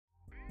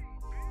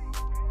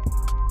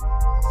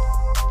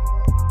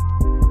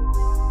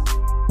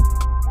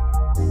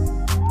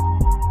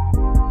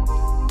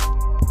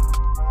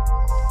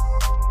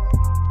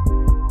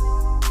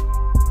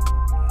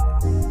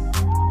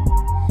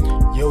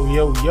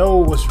Yo,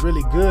 what's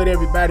really good,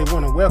 everybody?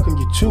 Want to welcome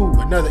you to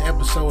another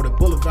episode of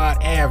Boulevard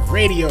Ave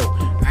Radio.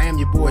 I am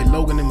your boy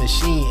Logan the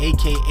Machine,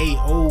 aka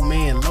Old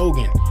Man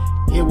Logan.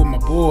 Here with my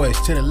boys.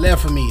 To the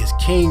left of me is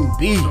King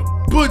B, the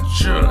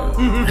Butcher,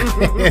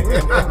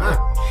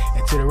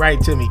 and to the right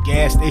to me,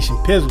 Gas Station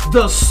Pizzle,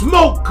 the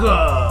Smoker.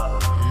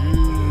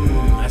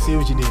 I see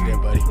what you did there,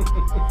 buddy.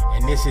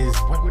 And this is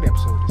what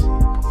episode is it?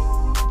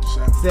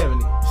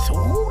 70. So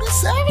the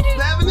 70?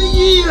 70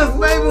 years,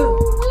 baby.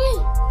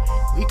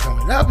 We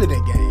coming up in the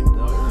game.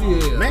 Oh,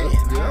 yeah. Man.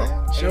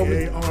 Yeah. Show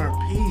me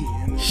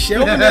AARP. Show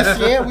me this.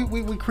 Yeah,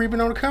 we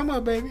creeping on the come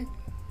up, baby.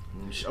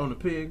 On the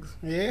pigs.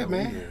 Yeah,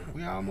 man. Yeah.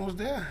 We almost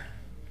there.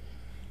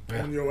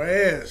 On your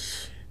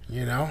ass.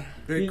 You know.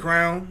 Big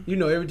Crown. You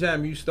know, every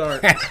time you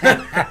start. I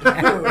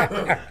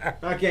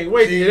can't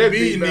wait to hear that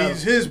B beat battle.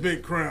 needs his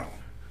big crown.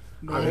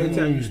 Every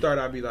time you start,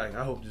 I'll be like,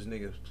 I hope this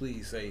nigga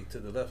please say to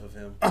the left of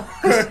him.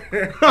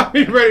 I'll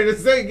be ready to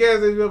say gas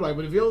station. I'm like,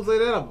 but if you don't say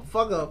that, I'm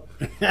fuck up.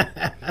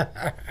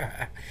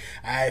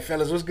 All right,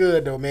 fellas, what's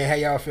good though, man? How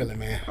y'all feeling,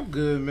 man? I'm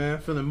good, man.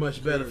 Feeling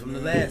much better from the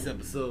last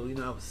episode. You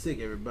know, I was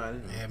sick, everybody.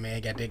 Yeah, man,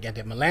 got that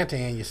Malanta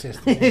in your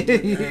system. And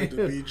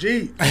the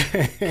BG.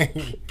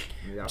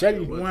 Yeah, I Tell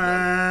feel you, much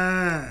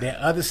Why? that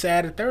other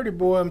side of 30,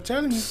 boy, I'm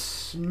telling you.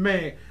 better.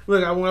 Man,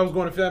 look, when I was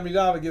going to Family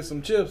Dollar to get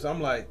some chips,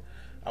 I'm like,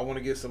 I want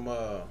to get some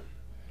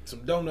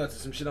donuts or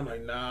some shit. I'm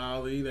like, nah,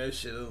 leave that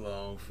shit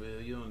alone,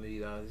 Phil. You don't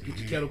need all this. Get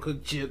your kettle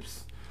cooked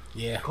chips.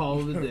 Yeah.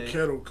 Call it a day.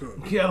 Kettle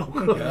cook. Kettle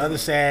cooked. The other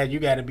side, you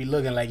got to be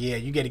looking like, yeah,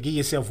 you got to give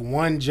yourself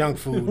one junk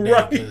food now,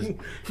 Right. 'cause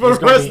For it's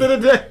the gonna rest be-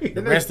 of the day.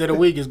 the rest of the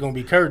week is going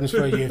to be curtains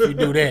for you if you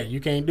do that. You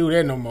can't do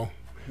that no more.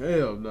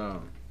 Hell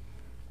no.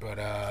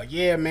 But,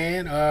 yeah,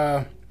 man,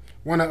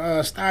 want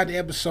to start the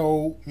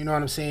episode, you know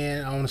what I'm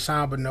saying, on a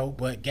somber note,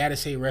 but got to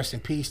say rest in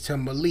peace to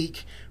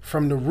Malik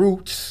from The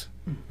Roots,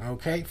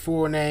 okay?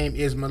 Full name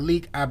is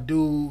Malik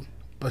Abdul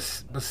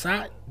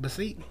Basit.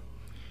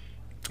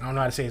 I don't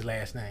know how to say his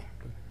last name.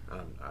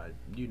 I'm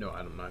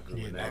not good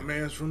with My that.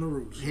 man's from the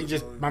Roots. He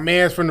just, my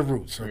man's from The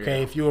Roots, okay?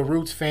 Yeah. If you're a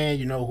Roots fan,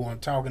 you know who I'm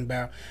talking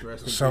about.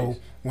 Rest in So, peace.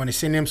 want to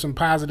send him some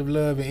positive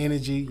love and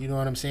energy, you know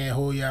what I'm saying?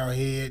 Hold y'all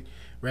head.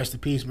 Rest in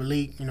peace,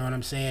 Malik, you know what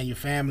I'm saying? Your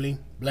family,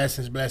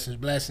 blessings, blessings,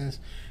 blessings.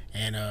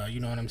 And, you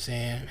know what I'm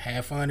saying?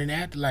 Have fun in the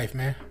afterlife,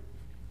 man.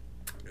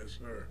 Yes,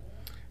 sir.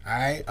 All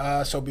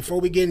right, so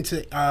before we get into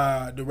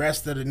the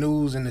rest of the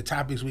news and the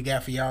topics we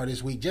got for y'all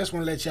this week, just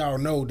want to let y'all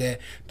know that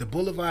the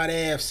Boulevard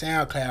Ave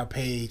SoundCloud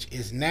page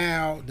is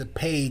now the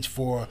page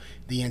for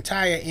the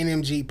entire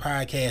NMG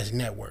Podcast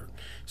Network.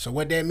 So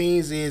what that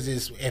means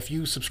is if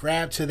you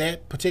subscribe to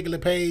that particular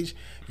page,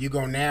 you're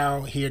going to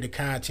now hear the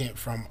content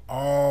from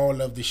all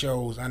of the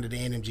shows under the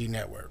NMG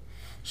Network.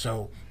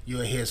 So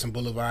you'll hear some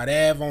Boulevard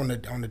Ave on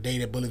the day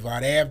that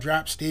Boulevard Ave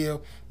drops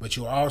still, but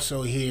you'll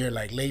also hear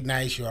like late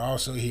nights. You'll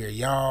also hear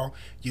y'all.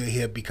 You'll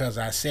hear Because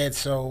I Said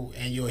So,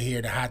 and you'll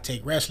hear the Hot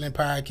Take Wrestling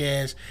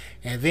podcast.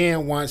 And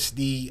then once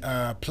the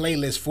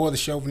playlist for the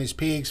Chauvinist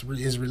Pigs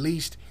is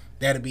released,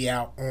 that'll be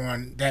out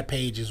on that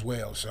page as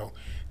well. So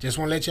just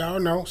want to let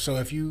y'all know. So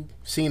if you've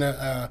seen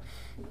a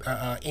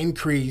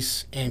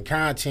increase in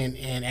content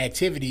and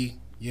activity,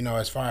 you know,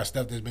 as far as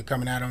stuff that's been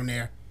coming out on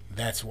there,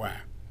 that's why.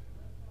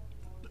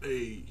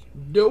 Hey.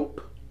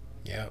 Dope.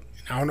 Yeah,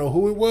 I don't know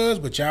who it was,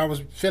 but y'all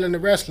was feeling the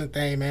wrestling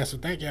thing, man. So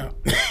thank y'all.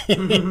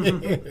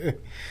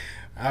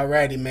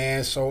 Alrighty,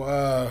 man.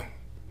 So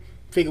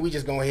figure we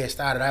just go ahead and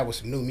start it out with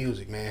some new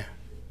music, man.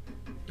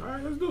 All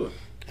right, let's do it.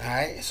 All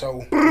right,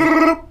 so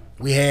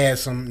we had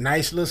some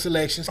nice little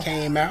selections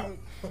came out.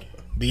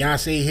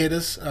 Beyonce hit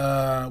us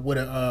with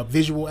a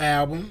visual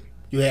album.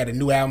 You had a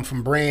new album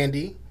from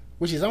Brandy,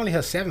 which is only her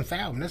 7th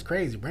album. That's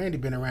crazy. Brandy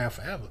been around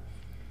forever.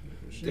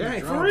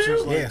 Dang, for Dropped since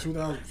real? like Yeah.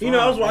 2005. You know,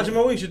 I was watching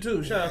Moesha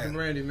too. Shout out to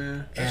Randy,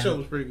 man. That And show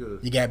was pretty good.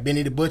 You got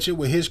Benny the Butcher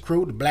with his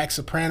crew, the Black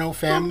Soprano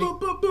family.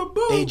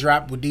 They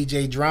dropped with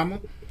DJ Drama.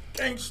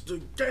 Gangster,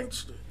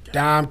 gangster.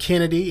 Dom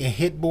Kennedy and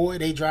Hit Boy,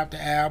 they dropped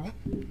the album.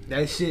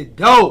 That shit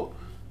dope.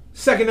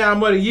 Second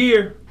album of the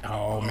year.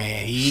 Oh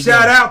man, he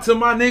Shout out to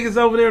my niggas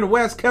over there in the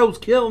West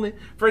Coast killing it.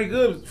 Freddie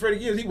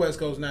Gibbs, he West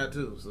Coast now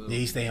too. So. Yeah,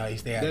 he stay out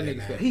That there nigga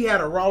now. stay. He had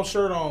a Raw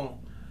shirt on.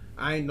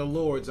 I ain't no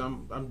Lords.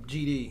 I'm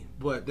GD.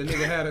 But the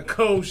nigga had a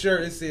cold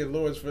shirt. It said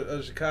Lords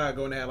for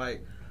Chicago, and they had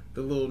like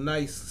the little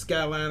nice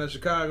skyline of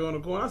Chicago in the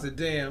corner. I said,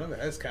 damn,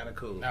 that's kind of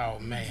cool. Oh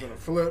man. For the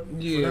flip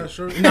Yeah. for that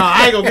shirt. Nah,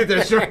 I ain't gonna get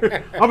that shirt.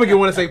 I'm gonna get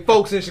one that say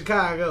 "Folks in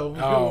Chicago."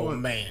 Oh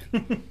man.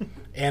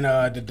 And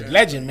the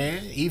legend,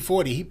 man,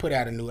 E40, he put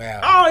out a new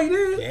album. Oh, he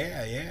did.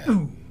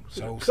 Yeah.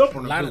 So Cup a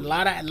on the lot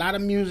boot.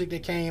 of music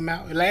that came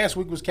out. Last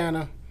week was kind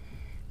of,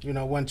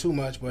 wasn't too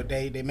much, but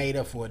they made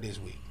up for it this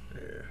week.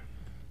 Yeah.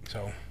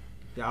 So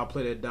Y'all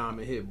play that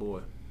Diamond Hit,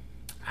 boy.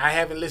 I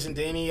haven't listened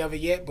to any of it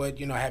yet, but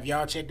have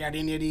y'all checked out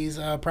any of these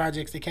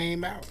projects that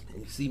came out?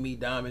 You see me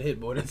Diamond Hit,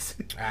 boy. That's.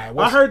 All right,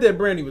 I heard that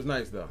Brandy was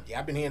nice though. Yeah,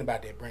 I've been hearing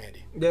about that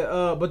Brandy.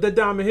 But that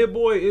Diamond Hit,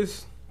 boy,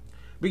 is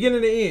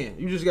beginning to end.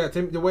 You just got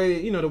the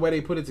way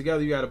they put it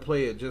together. You got to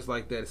play it just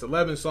like that. It's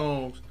 11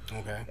 songs.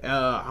 Okay.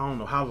 I don't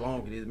know how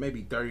long it is.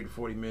 Maybe 30 to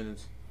 40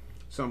 minutes.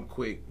 Something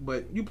quick.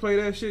 But you play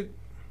that shit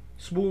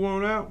smooth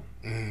on out,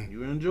 Mhm.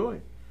 you enjoy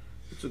it.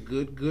 It's a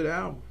good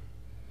album.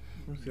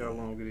 Let's see how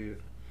long it is.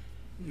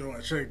 You know,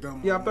 I checked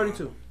them. Yeah, on,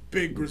 32.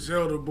 Big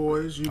Griselda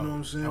boys, you know what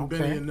I'm saying? Okay.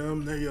 Benny and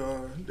them,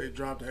 they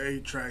dropped an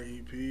 8-track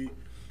EP,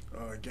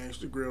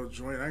 Gangsta Grill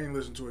joint. I ain't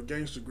listened to a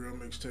Gangsta Grill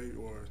mixtape,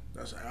 or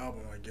that's an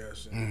album, I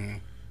guess. And,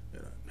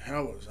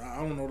 hellas, I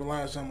don't know the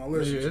last time I Yeah,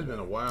 listened it's to been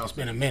it. a while. It's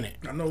been a minute.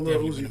 I know Lil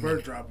Definitely Uzi been a Vert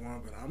minute. dropped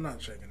one, but I'm not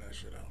checking that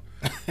shit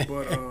out.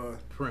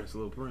 But Prince,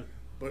 Little Prince.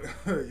 But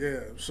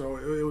yeah, so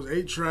it was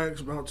 8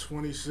 tracks, about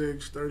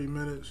 26, 30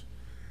 minutes.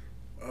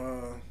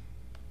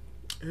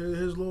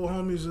 His little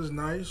homies is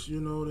nice, you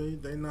know.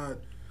 They not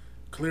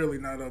clearly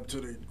not up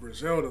to the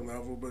Griselda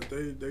level, but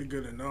they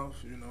good enough,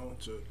 you know,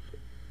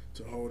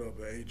 to hold up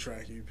an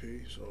 8-track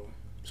EP.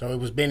 So it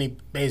was Benny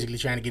basically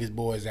trying to get his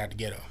boys out the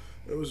ghetto.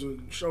 It was a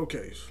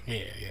showcase.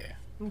 Yeah.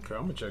 Okay,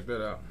 I'm gonna check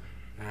that out.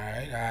 All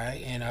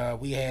right. And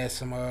we had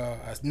some a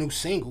new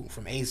single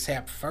from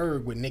ASAP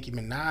Ferg with Nicki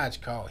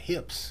Minaj called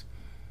Hips.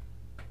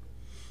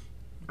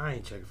 I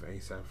ain't checking for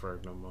ASAP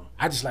Ferg no more.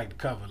 I just like the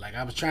cover. Like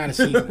I was trying to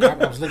see. I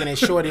was looking at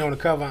Shorty on the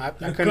cover. I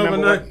couldn't cover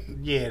remember what.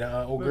 name? Yeah,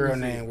 the old Let girl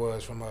me see. name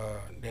was from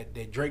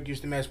that Drake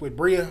used to mess with,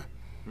 Bria.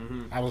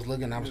 I was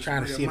looking. I was Miss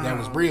trying to Bria see if that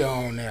was Miles. Bria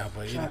on there,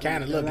 but it Chocolate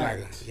kind of looked like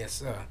Delight. her. Yes,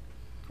 sir.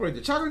 Wait,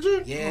 the chocolate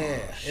chip?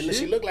 Yeah, shit.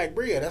 she looked like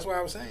Bria. That's why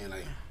I was saying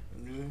like.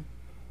 Yeah.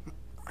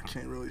 I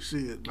can't really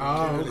see it. but-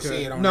 Oh, really see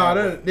okay. it on No,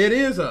 that that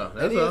is her. That's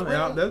That is her. Bria?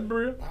 Yeah, that's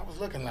Bria. I was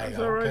looking like That's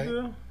her. her right Okay.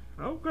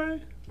 there.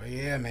 Okay. But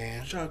yeah,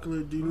 man.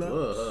 Chocolate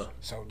Deluxe.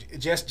 So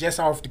just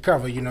off the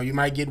cover, you know, you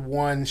might get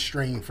one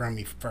stream from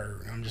me,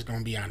 Ferg. I'm just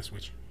gonna be honest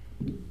with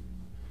you.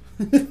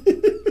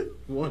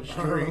 One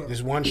string.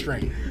 Just one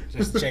stream.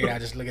 Just check it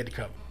out. Just look at the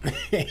cover.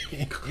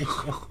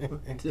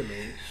 Shit.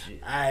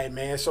 All right,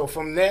 man. So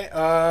from that,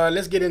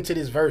 let's get into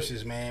this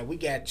verses, man. We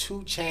got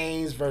 2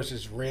 Chainz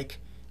versus Rick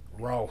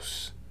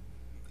Ross.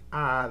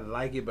 I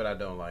like it, but I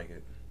don't like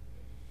it.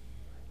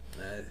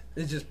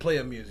 It's just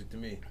player music to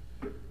me.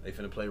 They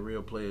finna play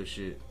real player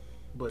shit.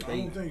 But I they.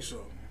 don't think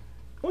so.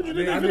 What you I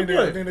think they think, finna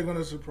I play? think they're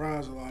gonna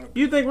surprise a lot of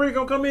people. You think Rick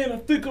gonna come in? I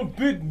think I'm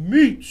Big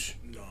Meech.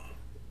 No.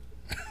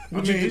 I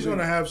What you mean, he's think?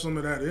 gonna have some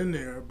of that in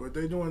there, but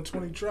they're doing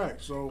 20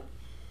 tracks, so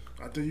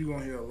I think you're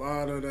gonna hear a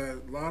lot of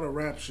that, a lot of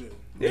rap shit.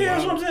 Yeah,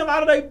 that's what I'm saying. A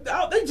lot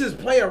of they just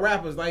player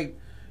rappers. Like,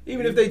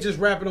 even if they just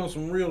rapping on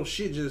some real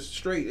shit, just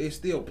straight, they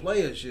still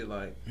player shit.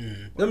 Like,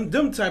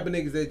 them type of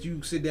niggas that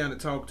you sit down and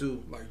talk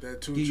to. Like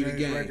that 2 Give you the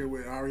game. Chainz record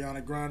with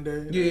Ariana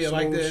Grande. Yeah,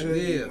 like smooth that, Shit,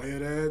 yeah. You gonna hear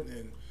that,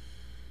 and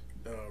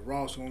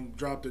Ross gonna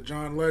drop the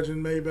John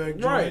Legend Maybach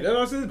joint. Right, that's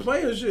what I said.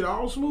 Player shit,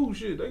 all smooth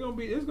shit.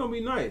 It's gonna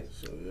be nice.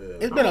 So yeah.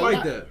 It's been I a like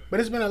lot, that. but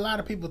it's been a lot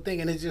of people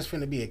thinking it's just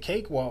finna be a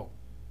cakewalk.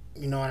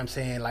 You know what I'm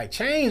saying? Like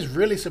Chainz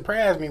really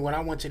surprised me when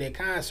I went to that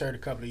concert a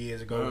couple of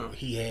years ago.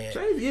 He had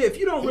Chainz, yeah, if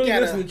you don't He really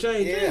got listen a- to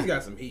Chainz, yeah. Chainz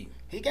got some heat.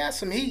 he got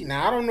some heat.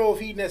 Now I don't know if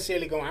he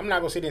necessarily going. I'm not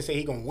gonna sit there and say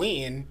he gonna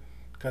win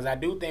because I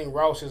do think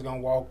Ross is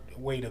gonna walk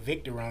away the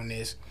victor on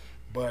this.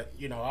 But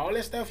you know all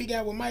that stuff he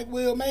got with Mike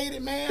Will made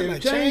it, man. If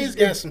Like Chainz- Chainz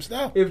got if- some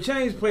stuff. If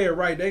Chainz play it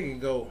right, they can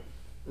go.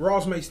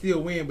 Ross may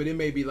still win, but it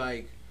may be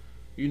like,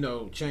 you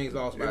know, Chainz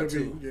lost by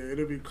 2.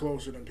 It'll be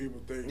closer than people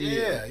think.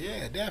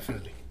 Yeah,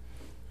 definitely.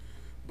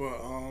 But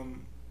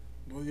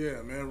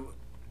yeah, man.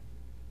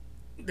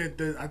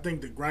 I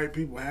think the gripe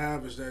people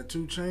have is that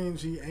 2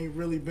 Chainz, he ain't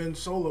really been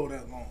solo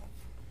that long.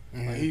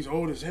 Like he's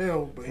old as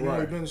hell, but he only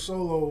Right. been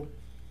solo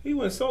He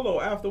went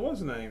solo after what's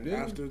his name? Didn't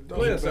After he? Double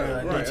Player Bag.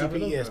 Circle, right? after DTP,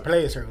 Double yes, Bag.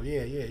 player circle.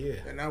 Yeah.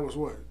 and that was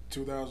what,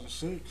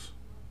 2006?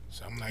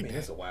 Something I like mean, that.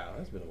 that's a while.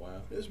 That's been a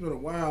while. It's been a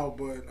while,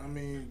 but I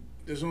mean,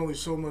 there's only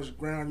so much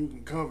ground you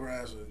can cover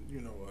as a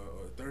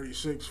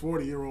 36,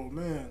 40-year-old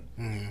man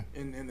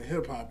in the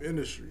hip hop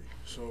industry.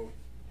 So,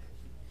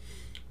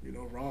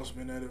 Ross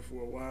been at it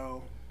for a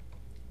while.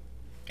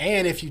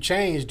 And if you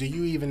change, do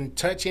you even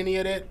touch any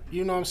of that?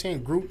 You know what I'm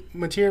saying? Group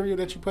material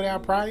that you put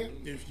out prior.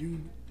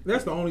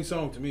 That's the only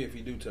song to me. If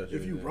you do touch it,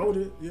 If you wrote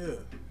it, yeah.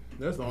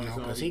 that's the You only know,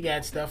 song. because he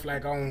got stuff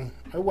like on.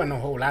 It wasn't a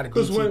whole lot of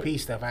 'Cause DTP when-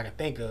 stuff I can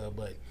think of,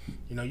 but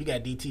you know, you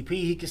got DTP.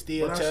 He can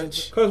still But I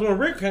touch. Because when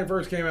Rick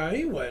first came out,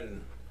 he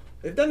wasn't.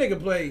 If that nigga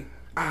play,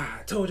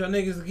 I told y'all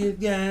niggas to get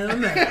down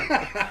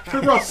now.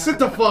 Ross, sit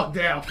the fuck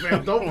down,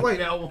 fam. Don't play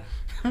that one.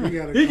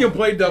 He can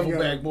play Duffel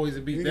Bag Boys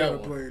and beat He that gotta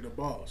one. play the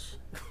boss.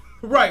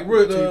 Right,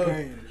 with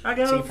T-Pain. I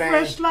got a T-Pain.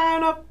 fresh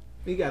lineup.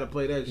 He got to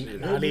play that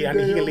shit. I need he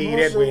can leave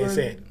that where it's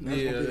at. That's gonna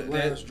be Yeah, the that-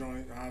 last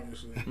joint,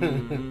 obviously.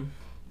 Mhm.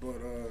 But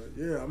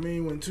yeah, I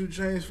mean, when 2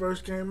 Chainz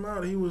first came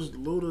out, he was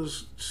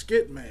Luda's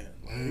skit man.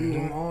 Like, he was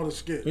on all the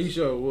skits. He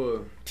sure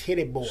was.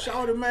 Titty boy.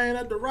 Shouted man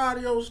at the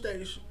radio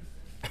station.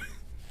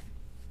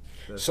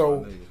 That's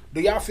So, my nigga.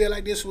 do y'all feel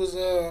like this was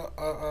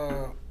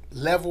a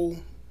level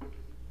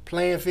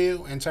playing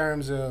field in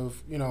terms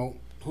of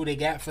who they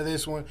got for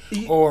this one,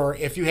 or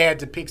if you had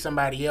to pick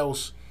somebody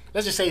else?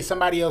 Let's just say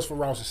somebody else for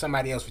Ross and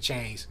somebody else for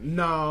Chainz.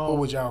 No. Who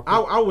would y'all pick?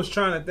 I was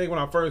trying to think when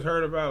I first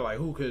heard about it, like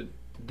who could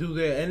do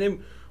that. And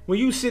then when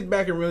you sit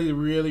back and really,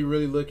 really,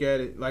 really look at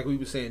it, like we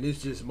were saying,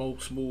 this just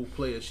most smooth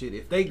player shit.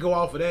 If they go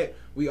off of that,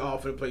 we all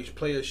for the place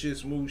player shit,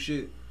 smooth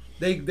shit.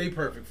 They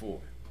perfect for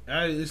it.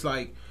 It's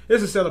like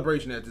it's a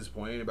celebration at this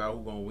point. Ain't about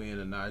who gonna win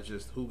or not. It's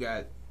just who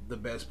got the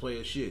best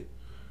player shit.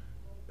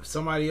 If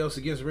somebody else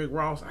against Rick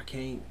Ross, I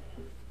can't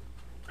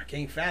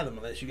fathom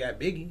unless you got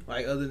Biggie.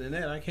 Like other than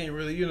that, I can't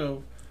really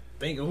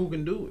think of who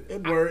can do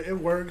it. It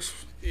works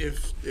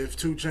if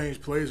 2 Chainz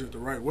plays it the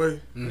right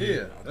way.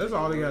 Yeah, that's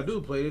all they gotta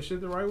do. Play this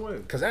shit the right way.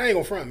 Cause I ain't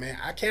gonna front, man.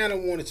 I kind of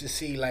wanted to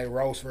see like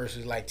Ross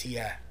versus like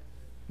T.I.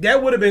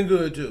 That would have been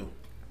good too.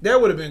 That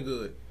would have been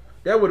good.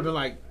 That would have been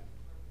like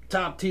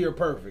top tier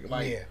perfect.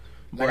 Like, yeah.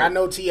 Like I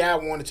know T.I.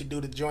 wanted to do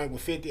the joint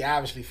with 50.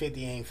 Obviously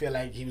 50 ain't feel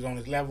like he was on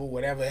his level,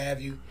 whatever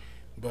have you.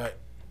 But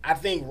I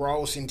think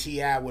Ross and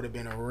T.I. would have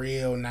been a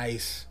real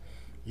nice,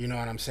 you know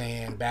what I'm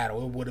saying,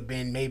 battle. It would have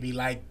been maybe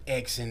like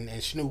X and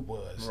Snoop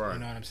was. Right. You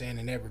know what I'm saying,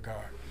 in that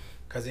regard.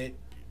 Cause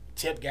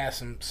Tip got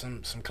some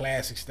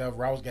classic stuff.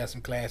 Ross got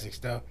some classic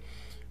stuff.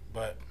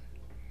 But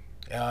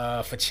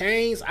for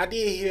Chainz, I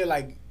did hear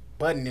like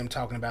Button them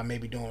talking about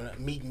maybe doing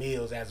Meek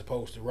Mills as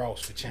opposed to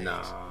Ross for Chainz.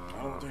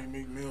 I don't think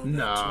Meek Mill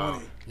Nah. got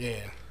 20.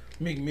 Yeah.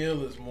 Meek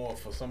Mill is more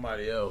for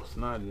somebody else,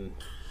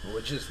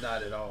 just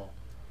not at all.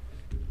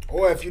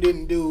 Or if you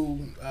didn't do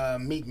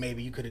Meek,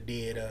 maybe you could have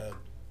did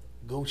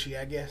Gucci,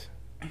 I guess.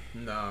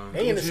 Nah.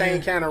 They in the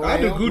same kind of I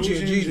do realm. Gucci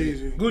and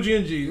Jeezy. Gucci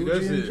and Jeezy.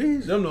 That's and it.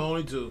 Jeezy. Them the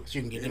only two. So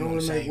you can get It them on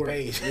the only make same work.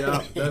 page.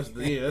 Yeah, that's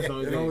the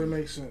only It only thing.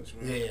 makes sense,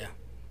 man. Yeah.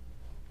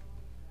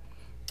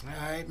 All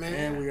right, man.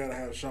 And we gotta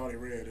have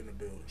Shawty Red in the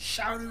building.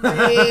 Shouty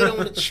Red on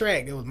the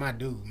track. That was my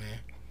dude, man.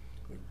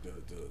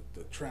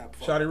 The trap.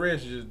 Shawty Red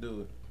should just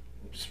do it.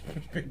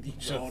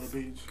 All the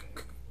beats.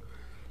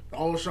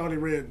 All Shawty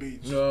Red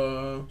beats.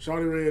 Uh,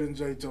 Shawty Red and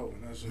Jay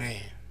Tobin. That's it.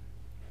 Man.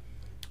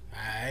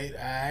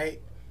 All right.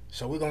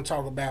 So we're going to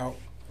talk about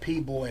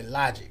P-Boy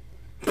Logic.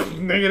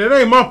 nigga, that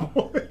ain't my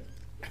boy.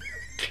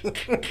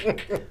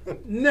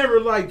 Never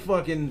liked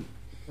fucking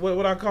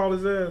what I call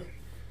his ass.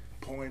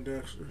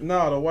 Poindexter.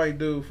 No, the white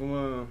dude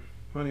from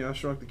Honey, I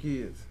Shrunk the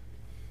Kids.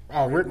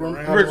 Oh, Rick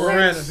Moranis. Rick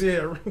Moranis.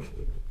 Moranis,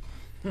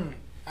 yeah.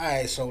 All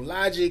right, so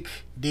Logic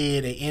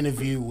did an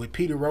interview with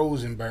Peter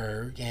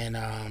Rosenberg,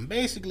 and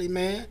basically,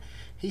 man,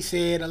 he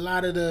said a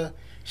lot of the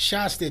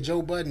shots that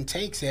Joe Budden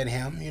takes at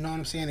him, you know what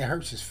I'm saying, it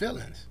hurts his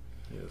feelings.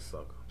 Yeah,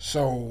 sucker.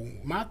 So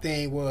my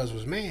thing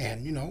was,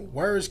 man,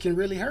 words can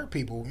really hurt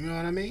people, you know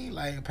what I mean?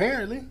 Like,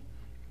 apparently,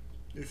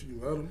 If you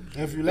let him.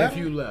 if you let If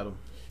you him. let him,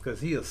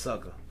 because he a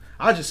sucker.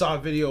 I just saw a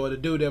video of the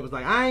dude that was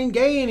like, I ain't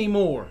gay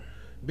anymore,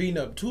 beating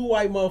up 2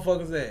 white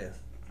motherfuckers' ass.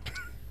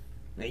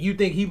 And you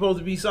think he supposed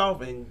to be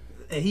soft, and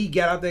he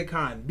got out that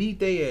car and beat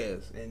their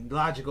ass. And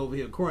Logic over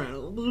here crying,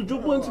 Joe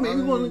Budden made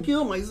me want to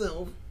kill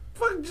myself.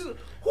 Fuck,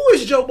 who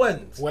is Joe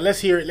Budden? Well, let's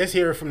hear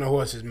it from the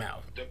horse's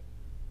mouth.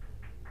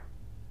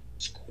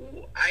 It's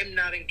cool. I'm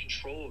not in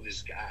control of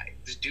this guy.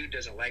 This dude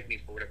doesn't like me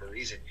for whatever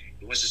reason.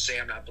 He wants to say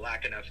I'm not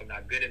black enough, I'm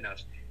not good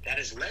enough. That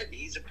has led me.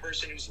 He's a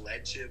person who's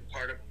led to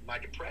part of my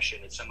depression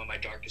and some of my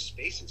darkest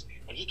spaces.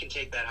 And he can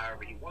take that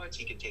however he wants.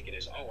 He can take it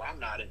as, oh, I'm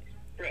not in.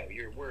 Bro,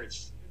 your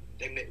words,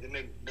 they make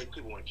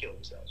people want to kill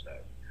themselves,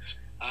 right?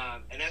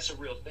 And that's a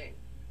real thing.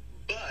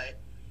 But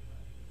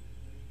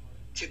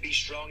to be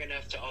strong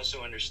enough to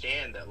also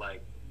understand that,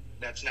 like,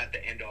 that's not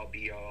the end all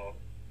be all.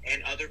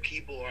 And other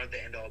people aren't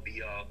the end all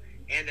be all.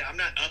 And I'm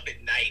not up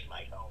at night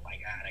like, oh my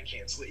God, I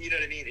can't sleep. You know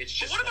what I mean? It's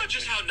just. But what about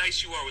just how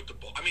nice you are with the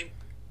ball? I mean,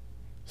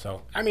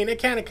 So, I mean,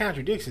 it kind of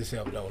contradicts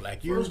itself, though.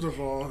 Like, First of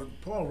all,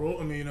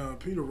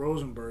 Peter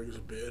Rosenberg is a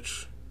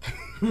bitch.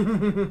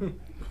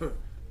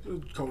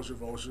 Culture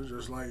vulture,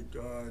 just like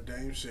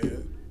Dame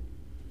said.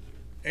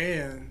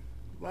 And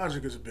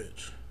Logic is a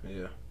bitch.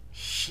 Yeah.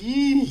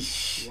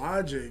 sheesh.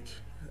 Logic,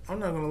 I'm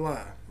not gonna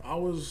lie, I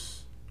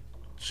was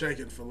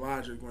checking for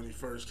Logic when he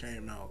first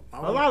came out.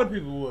 A lot of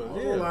people I was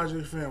would. a Yeah.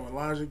 Logic fan. When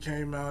Logic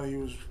came out, he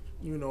was,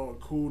 a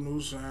cool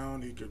new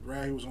sound. He could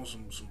rap. He was on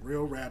some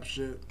real rap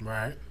shit.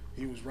 Right.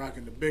 He was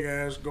rocking the big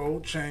ass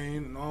gold chain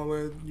and all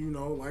that,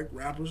 like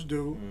rappers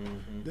do.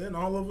 Mm-hmm. Then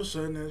all of a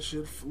sudden that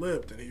shit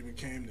flipped and he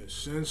became this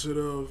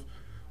sensitive,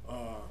 you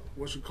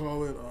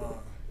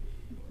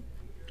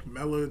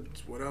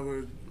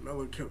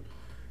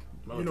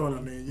know what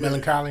I mean? Yeah.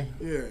 Melancholy.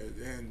 Yeah,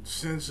 and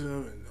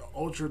sensitive and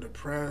ultra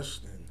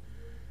depressed,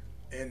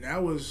 and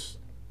that was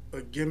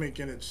a gimmick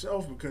in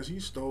itself because he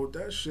stole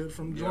that shit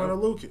from Yeah. Joyner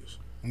Lucas.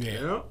 Yeah.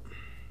 Yeah.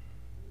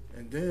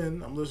 And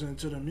then I'm listening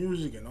to the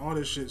music, and all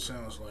this shit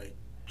sounds like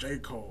J.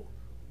 Cole,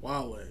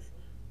 Wale,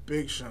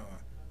 Big Sean,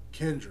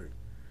 Kendrick.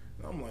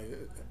 And I'm like,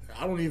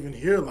 I don't even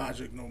hear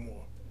Logic no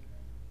more.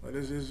 Like,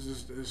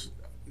 it's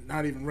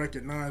not even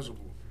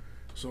recognizable.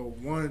 So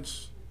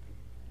once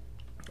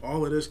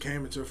all of this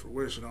came into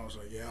fruition, I was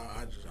like, yeah,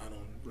 I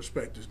don't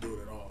respect this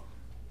dude at all.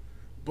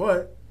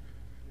 But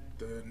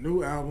the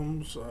new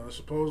albums,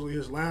 supposedly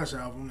his last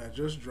album that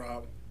just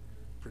dropped,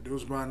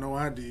 produced by No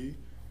ID,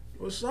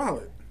 was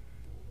solid.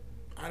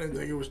 I didn't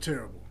think it was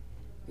terrible.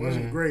 It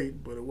wasn't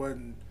great, but it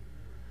wasn't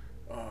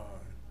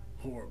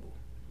horrible.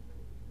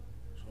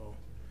 So,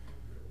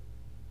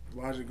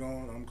 Logic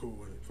gone, I'm cool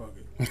with it. Fuck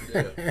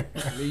it.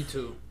 Yeah. Me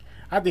too.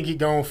 I think he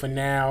gone for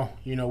now.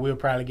 We'll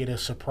probably get a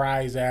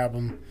surprise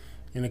album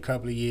in a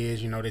couple of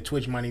years. The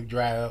Twitch money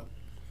dry up.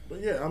 But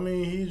yeah, I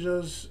mean,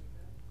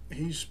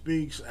 he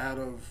speaks out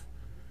of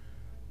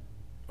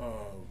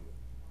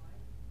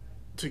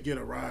to get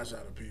a rise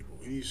out of people.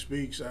 He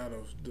speaks out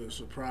of the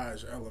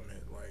surprise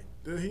element. Like,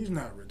 he's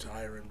not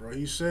retiring, bro.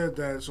 He said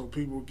that so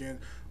people can,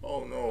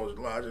 oh no,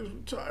 Logic's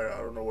retired. I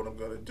don't know what I'm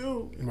gonna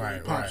do. And Right,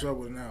 he pops right. up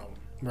with an album.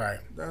 Right.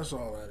 That's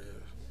all that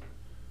is.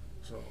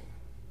 So,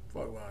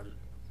 fuck Logic.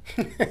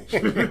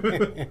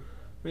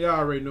 Y'all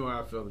already know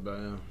how I felt about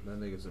him. That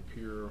nigga's a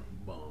pure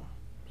bum.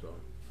 So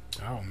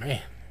Oh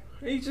man.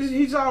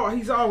 he's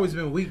always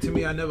been weak to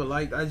me. I never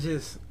liked. I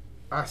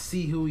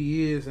see who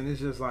he is, and it's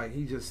just like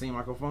he just seemed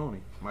like a phony.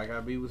 Like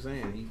IB was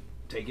saying, he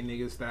taking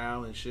niggas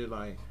style and shit.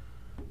 Like,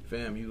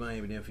 fam, you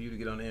lame. And then for you to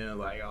get on there and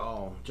like,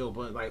 oh, Joe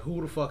Budden. Like,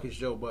 who the fuck is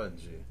Joe Budden?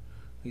 Shit.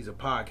 He's a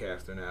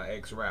podcaster now,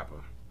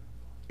 ex-rapper.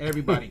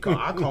 Everybody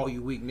I call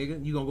you weak,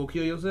 nigga. You gonna go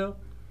kill yourself?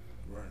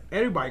 Right.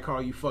 Everybody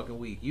call you fucking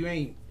weak. You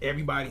ain't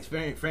everybody's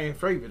fan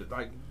favorite.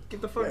 Like,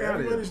 get the fuck out of here.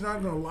 Everybody's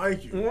not gonna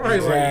like you. Right,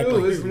 Exactly,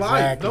 like, dude, it's life.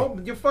 exactly.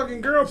 Don't your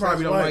fucking girl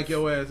probably don't life. like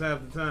your ass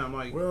half the time.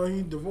 Like, Well,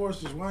 he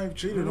divorced his wife,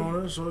 cheated on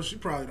her, so she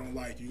probably don't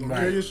like you. You gonna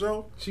Right. kill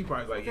yourself? she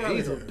probably like, Fuck yeah,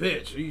 he's a outta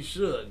bitch. He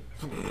should.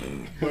 Oh,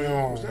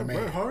 Was that man.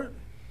 Bret Hart?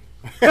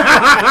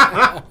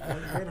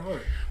 Bret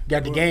Hart.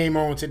 Got the game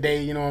on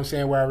today, you know what I'm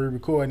saying, while we're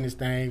recording this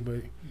thing,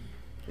 but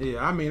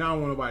Yeah, I mean, I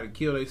don't want nobody to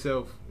kill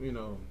themselves. You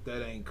know,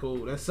 that ain't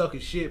cool. That's sucking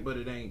shit, but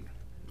it ain't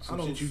some I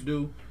don't shit you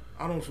do.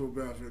 I don't feel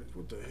bad for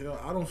what the hell.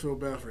 I don't feel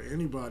bad for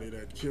anybody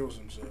that kills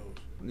themselves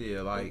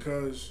Yeah, like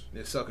because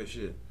it's sucking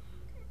shit.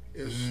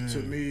 it's to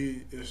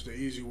me it's the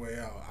easy way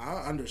out.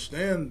 I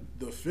understand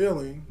the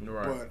feeling,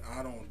 Right. but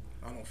I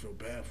don't feel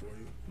bad for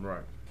you.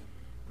 Right.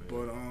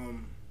 But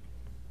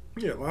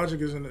yeah, Logic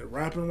is in the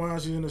rapping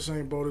wise. He's in the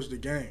same boat as the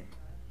game.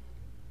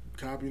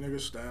 Copy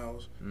niggas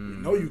styles. You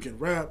know you can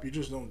rap, you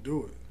just don't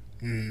do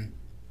it.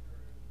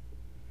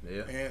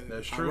 Yeah, And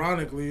that's true.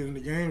 ironically, in the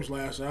game's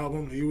last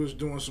album, he was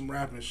doing some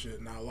rapping shit,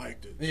 and I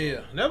liked it. So,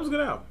 Yeah, that was a good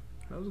album.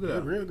 That was a good yeah,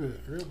 album. real good,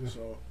 real good.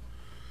 So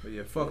But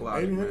yeah, fuck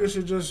Logic, maybe man. niggas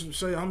should just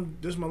say,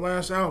 this is my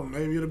last album.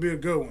 Maybe it'll be a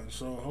good one.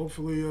 So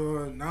hopefully,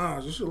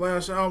 Nas, this is your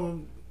last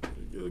album.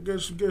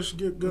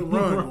 Get good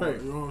run.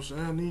 Right. You know what I'm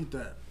saying? I need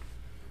that.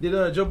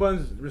 Did Joe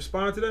Budden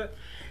respond to that?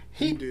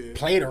 He did.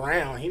 played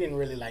around. He didn't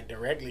really like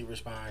directly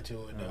respond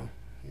to it though.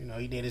 You know,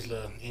 he did his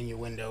little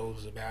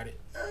innuendos about it.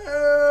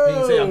 He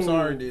didn't say I'm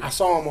sorry, did I he?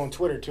 saw him on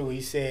Twitter too.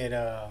 He said,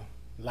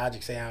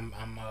 Logic say I'm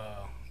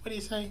what did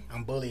he say?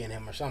 I'm bullying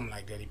him or something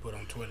like that. He put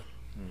on Twitter.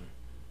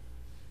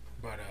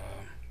 But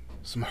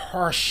some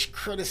harsh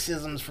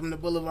criticisms from the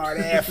Boulevard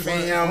Ave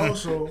fam.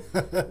 Also,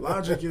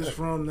 Logic is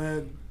from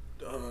that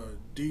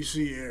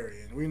DC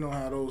area, and we know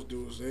how those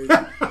dudes.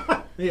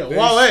 Yeah,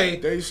 Wale.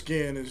 They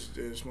skin is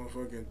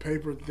motherfucking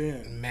paper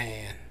thin.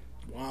 Man,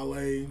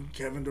 Wale,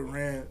 Kevin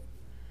Durant,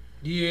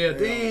 Yeah,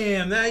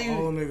 damn. Now all you.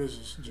 them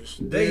niggas is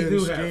just They thin do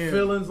skin. have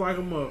feelings like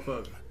a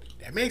motherfucker.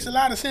 that makes a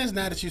lot of sense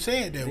now that you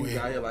say it that These way.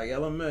 guys here like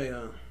LMA,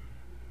 huh?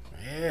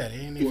 Yeah, they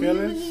ain't any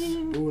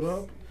feelings. Boot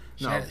up.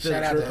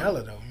 Shout out to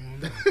Ella though.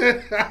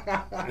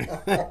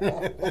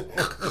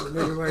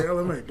 Niggas like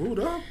LMA. Boot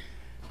up.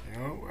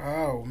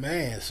 Oh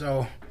man,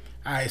 so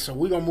all right, so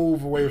we're gonna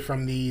move away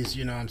from these,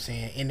 you know what I'm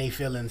saying, in they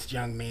feelings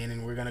young men,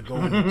 and we're gonna go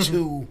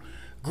into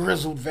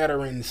grizzled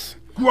veterans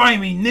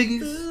Grimy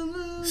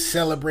niggas.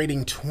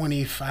 celebrating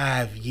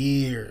 25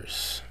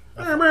 years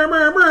of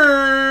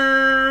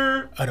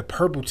the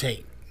Purple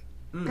Tape.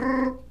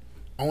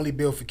 Only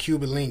built for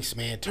Cuban Links,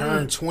 man.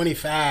 Turned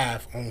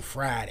 25 on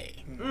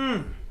Friday.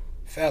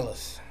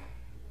 Fellas,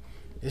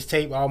 this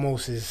tape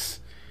almost as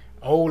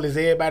old as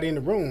everybody in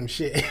the room.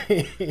 Shit.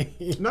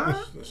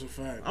 Nah, That's a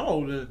fact. I'm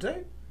older than the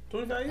tape.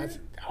 25 years?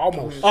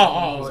 Almost.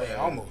 Oh, yeah.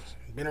 Almost.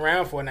 Been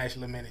around for a nice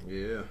little minute.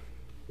 Yeah.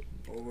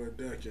 Over a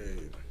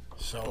decade.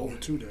 So, Over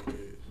 2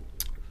 decades.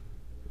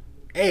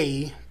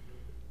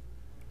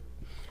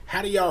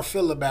 how do y'all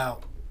feel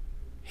about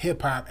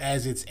hip hop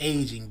as it's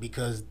aging?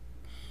 Because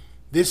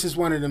this is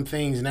one of them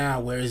things now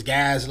where it's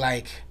guys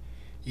like,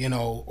 you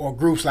know, or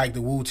groups like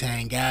the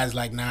Wu-Tang, guys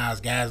like Nas,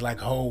 guys like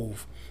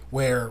Hove,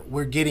 where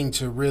we're getting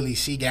to really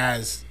see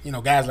guys, you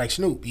know, guys like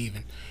Snoop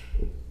even,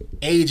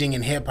 aging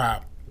in hip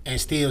hop and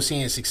still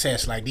seeing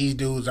success. Like these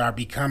dudes are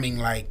becoming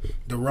like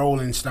the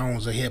Rolling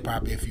Stones of hip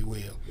hop, if you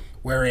will.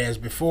 Whereas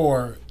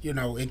before, you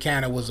know, it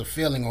kind of was a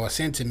feeling or a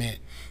sentiment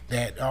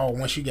that, oh,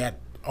 once you got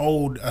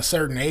old, a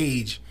certain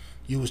age,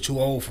 you was too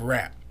old for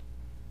rap.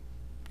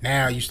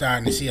 Now you're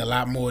starting to see a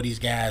lot more of these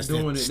guys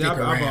Doing that it. stick I've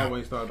around.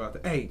 always thought about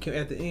that. Hey,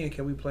 at the end,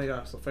 can we play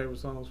our some favorite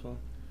songs from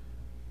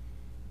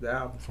the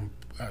album?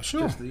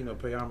 Sure. Just to, you know,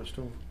 pay homage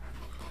to them.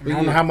 I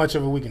don't know how much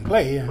of it we can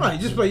play. Yeah. Right,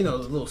 just play, you know, a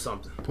little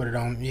something. Put it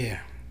on, yeah.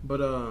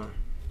 But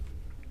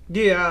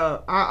yeah,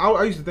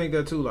 I used to think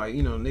that too. Like,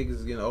 you know, niggas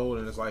is getting old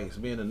and it's like it's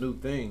being a new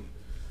thing.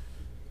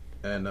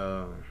 And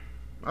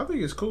I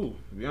think it's cool,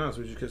 to be honest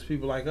with you, because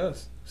people like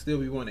us still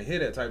be wanting to hear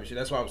that type of shit.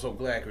 That's why I'm so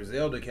glad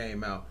Griselda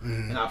came out,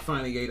 and I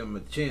finally gave them a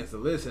chance to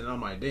listen. And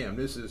I'm like, damn,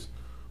 this is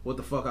what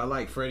the fuck I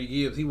like. Freddie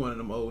Gibbs, he one of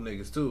them old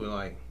niggas too, and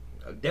like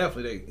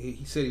definitely,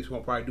 he said he was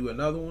gonna probably do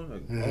another one.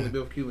 Like, Only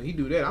Bill Cuban, he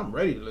do that. I'm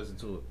ready to listen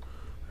to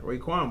it.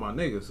 Raekwon, my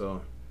nigga.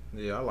 So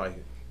yeah, I like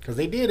it. Because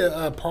they did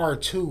a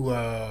part 2.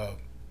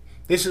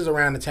 This is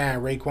around the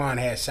time Raekwon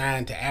had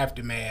signed to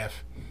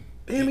Aftermath.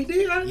 Damn, he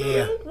did. I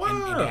Yeah, know.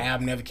 Wow. and the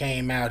album never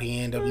came out. He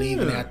ended up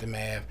leaving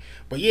Aftermath.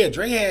 But yeah,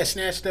 Dre had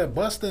snatched up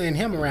Busta and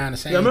him around the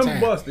same Yeah, I time.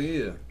 remember Buster.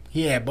 Yeah.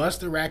 He had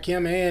Busta,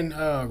 Rakim,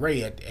 and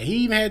Ray. He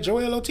even had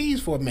Joel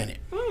Ortiz for a minute.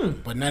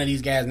 But none of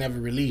these guys never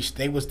released.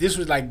 This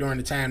was like during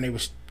the time they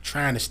was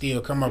trying to still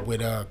come up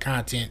with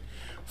content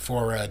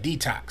for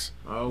Detox.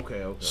 Oh,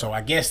 okay. So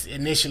I guess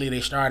initially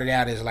they started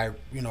out as like,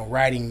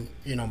 writing,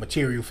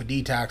 material for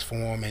Detox for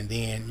him, and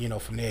then,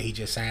 from there he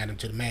just signed him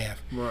to the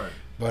Math. Right.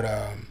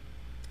 But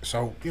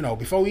so,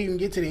 before we even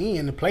get to the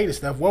end to play the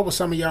stuff, what were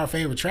some of y'all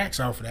favorite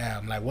tracks off of the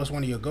album? Like, what's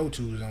one of your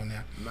go-tos on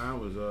there? Mine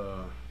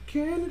was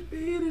Can It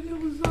Be That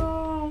It Was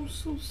All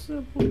So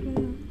Simple,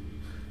 man.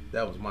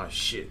 That was my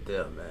shit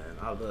there, man.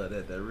 I love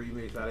that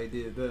remix, how they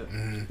did that.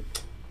 Mm-hmm.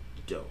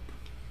 Dope.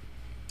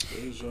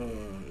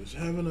 Is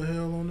Heaven or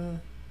Hell on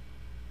there?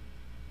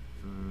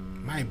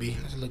 Might be.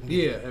 Let's look.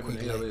 Yeah, Heaven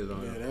quickly. Hell is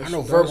on Yeah, there. that's, I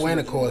know that's Verbal my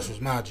Intercourse joint.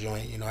 was my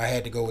joint. I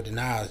had to go with the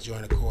Nas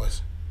joint, of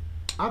course.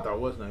 I thought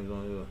what's name was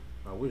on here.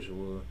 I wish it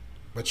was.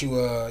 But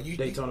you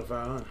Daytona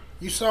 500.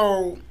 you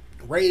saw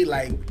Ray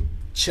like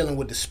chilling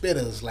with the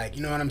Spitters, like,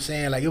 you know what I'm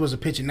saying? Like, it was a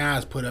picture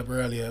Nas put up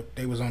earlier.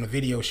 They was on a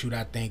video shoot,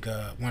 I think,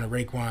 one of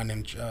Raekwon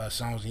them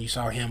songs, and you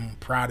saw him,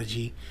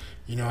 Prodigy.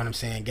 You know what I'm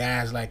saying?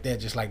 Guys like that,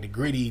 just like the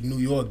gritty New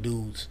York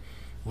dudes,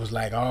 was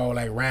like all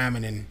like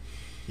rhyming and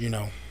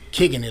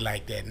kicking it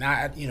like that.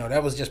 Not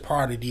that was just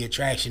part of the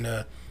attraction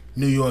of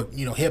New York,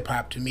 hip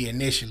hop to me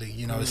initially.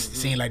 It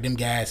seemed like them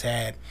guys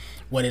had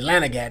what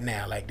Atlanta got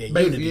now, like that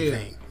Basically, unity yeah.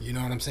 thing. You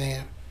know what I'm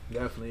saying?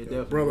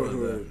 Definitely.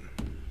 Brotherhood.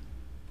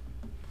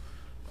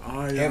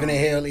 Heaven and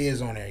Hell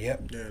is on there.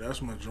 Yep. Yeah,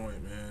 that's my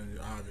joint, man.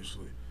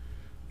 Obviously,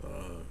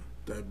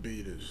 that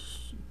beat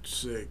is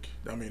sick.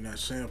 I mean, that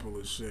sample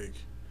is sick.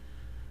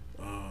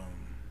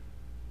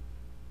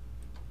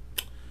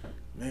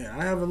 Man,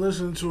 I haven't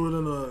listened to it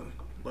in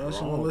last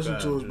time I Long listened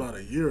to it was time, about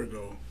a year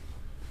ago.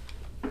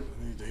 I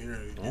need to hear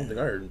it I don't again. think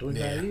I heard it in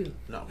 25 Yeah. years.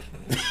 No.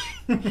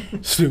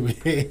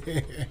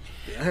 Stupid.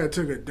 I had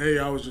took a day.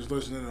 I was just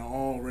listening to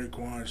all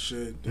Raekwon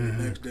shit. Then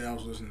the next day I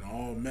was listening to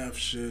all Meth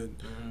shit.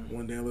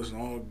 One day I listened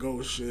to all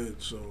Ghost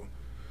shit. So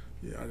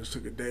yeah, I just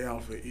took a day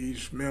out for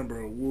each member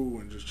of Wu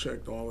and just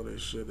checked all of their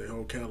shit, their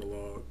whole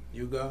catalog.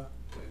 You got?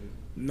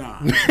 Nah,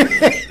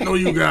 no,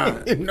 you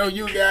got it. No,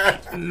 you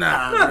got.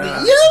 Nah,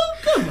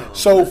 Come on.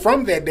 So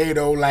from that day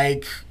though,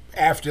 like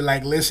after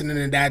like listening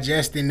and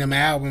digesting them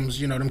albums,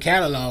 them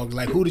catalogs,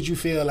 like who did you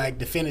feel like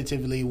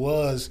definitively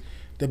was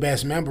the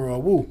best member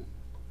of Wu?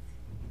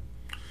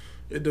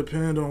 It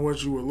depends on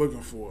what you were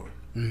looking for.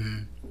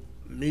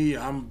 Me,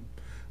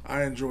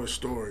 I enjoy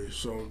stories,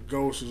 so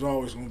Ghost is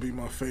always gonna be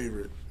my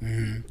favorite.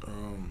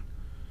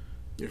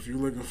 If you're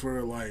looking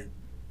for like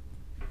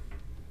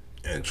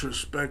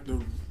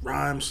introspective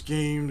rhyme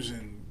schemes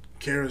and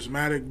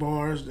charismatic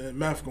bars, then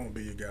Meth gonna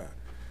be your guy.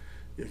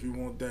 If you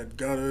want that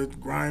gutter,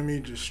 grimy,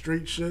 just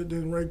street shit,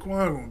 then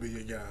Raekwon gonna be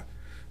your guy.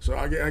 So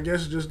I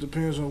guess it just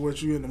depends on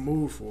what you in the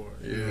mood for.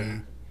 Yeah.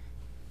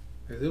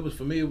 'Cause it was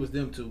for me. It was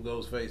them two,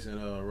 Ghostface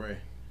and Ray.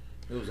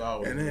 It was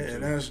always And them two.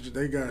 that's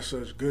they got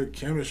such good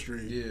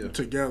chemistry Yeah.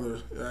 together.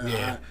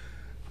 Yeah.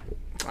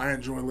 I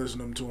enjoy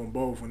listening to them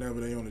both whenever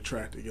they on the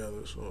track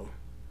together. So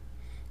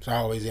It's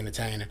always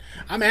entertaining.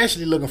 I'm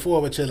actually looking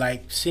forward to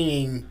like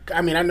seeing.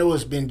 I mean, I know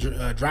it's been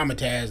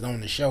dramatized on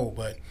the show,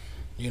 but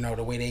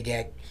the way they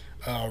got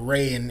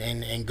Ray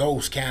and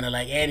Ghost kind of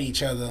like at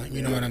each other.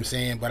 You know what I'm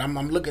saying? But I'm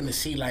looking to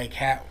see like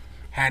how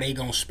they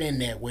gonna spin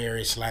that, where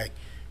it's like,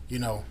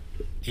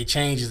 it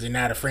changes and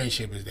now the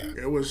friendship is there.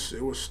 it was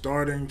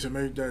starting to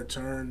make that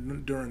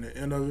turn during the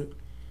end of it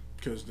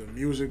because the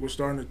music was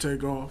starting to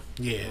take off.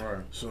 Yeah,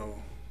 Right. So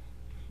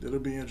it'll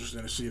be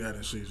interesting to see that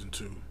in season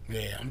 2.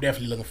 yeah. I'm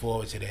definitely looking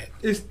forward to that.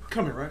 It's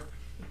coming, right?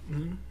 Yeah.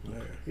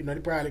 They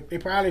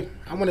probably.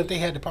 I wonder if they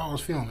had to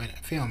pause filming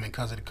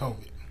because of the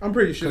COVID. I'm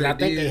pretty sure 'Cause I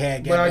think they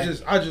had but got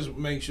I just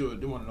make sure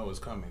they want to know it's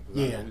coming. 'Cause I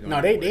know Yeah, we gonna no,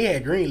 have they to wait.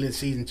 had greenlit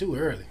season 2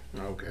 early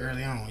Okay.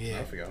 on. Yeah,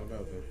 I forgot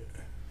about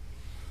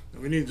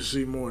that. We need to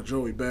see more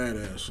Joey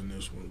Badass in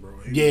this one, bro.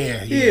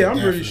 yeah. Yeah, I'm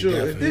definitely, pretty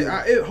sure. If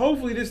definitely.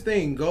 hopefully this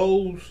thing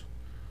goes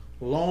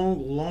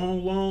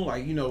long.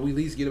 Like, we at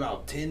least get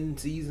about 10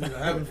 seasons of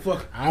having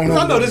fuck. I don't know I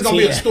know about this gonna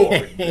be a 10.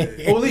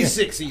 story. Or at least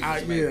 6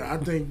 seasons. maybe. I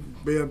think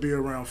they'll be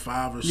around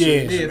 5 or 6. Yeah.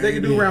 Yeah, if they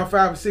can do maybe. around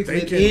 5 or 6 and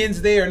They it can-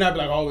 ends there and not be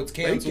like, oh, it's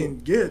They canceled. can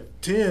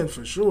get 10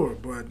 for sure,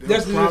 but they'll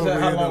That's just probably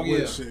how end long, up with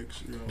yeah.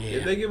 6. You know? Yeah.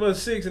 If they give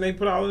us 6 and they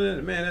put all in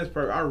it, man, that's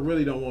perfect. I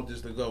really don't want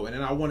this to go. And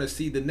then I want to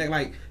see the next,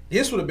 like,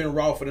 this would have been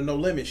raw for the No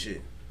Limit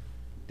shit.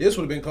 This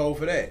would have been cold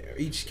for that.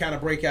 Each kind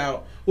of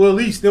breakout. Well, at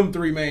least them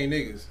 3 main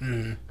niggas.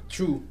 Mhm.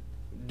 True.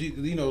 At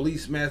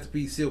least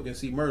Masterpiece, Silk, and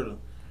C Murder.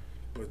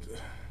 But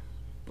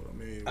I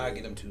mean, I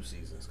get them 2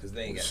 seasons because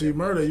they ain't got see, that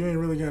Murder, much. you ain't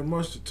really got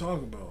much to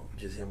talk about.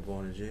 Just him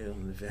going to jail.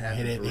 And if it Hit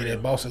happens that, for hit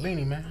real. that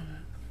Bossellini, man.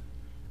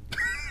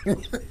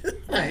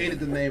 I hated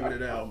the name of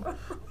that album.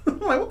 I'm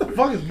like, what the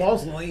fuck is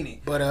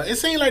Mussolini? But it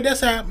seems like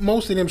that's how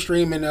most of them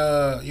streaming,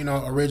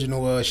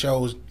 original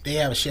shows, they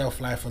have a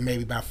shelf life for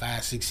maybe about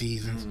 5-6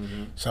 seasons.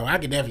 So I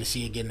could definitely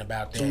see it getting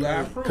about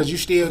that. Because you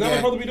still Is that got...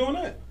 supposed to be doing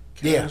that?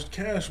 Yeah.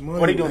 Cash Money.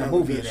 Or they doing a would have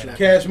movie good of that, shit. I think.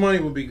 Cash Money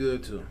would be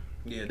good too.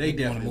 Yeah, they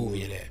doing a definitely movie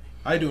would. of that.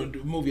 I doing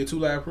a movie of Two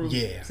Live Crew?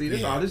 Yeah, See,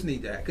 this yeah. all this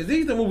need that. Because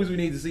these are the movies we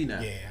need to see now.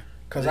 Yeah.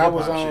 Because The I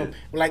was hip-hop on, shit.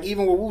 like,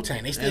 even with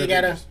Wu-Tang, they still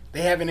gotta,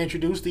 they haven't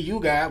introduced the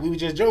U guy. We were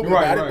just joking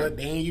Right, about right. it, but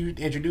they ain't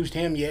introduced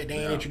him yet. They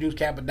ain't No. introduced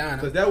Because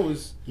Capadonna. that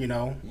was, You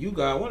know, you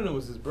got, one of them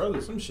was his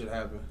brother. Some shit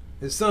happened.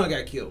 His son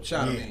got killed.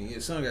 Shot him Yeah. in.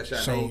 His son got shot.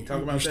 so They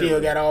talk about you that, still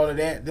right? got all of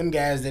that. Them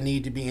guys that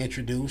need to be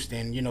introduced,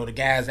 and the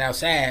guys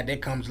outside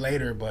that comes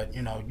later. But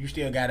you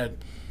still gotta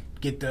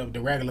get the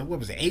regular. What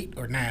was it, 8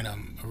 or 9 of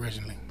them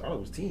originally? I thought it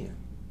was 10.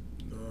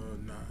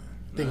 Nah.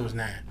 I think it was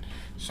 9.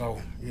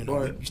 So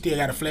But- you still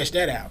gotta flesh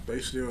that out.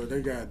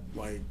 They got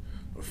like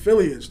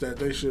affiliates that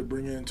they should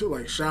bring in too,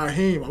 like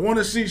Shaheem. I want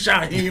to see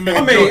Shaheem.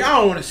 I mean, I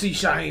don't want to see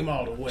Shaheem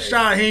all the way.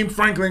 Shaheem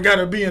Franklin got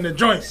to be in the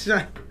joint.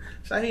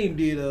 Shaheem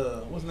did,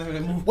 what's the name of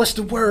that movie? What's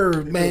the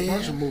word, He did a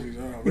bunch of man? movies.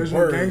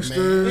 Original Word,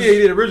 Gangsters. Yeah, he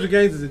did Original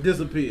Gangsters and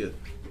disappeared.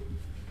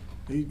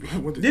 He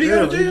went to Did he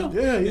go to jail?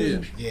 Yeah, he Yeah.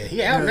 Yeah, he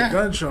had out a now.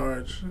 gun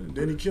charge. And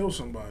then he killed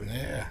somebody.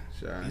 Yeah,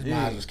 these Shaheem.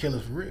 miles was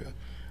killers for real.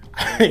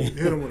 Hit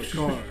him with a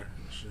car.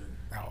 Shit.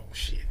 Oh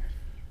shit.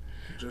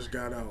 Just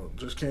got out.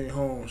 Just came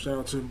home. Shout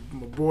out to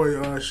my boy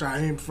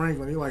Shaheem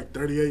Franklin. He like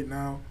 38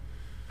 now.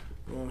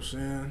 You know what I'm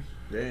saying?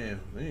 Damn,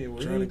 man,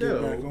 Trying to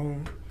get back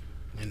home.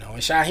 And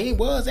Shaheem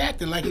was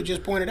acting like you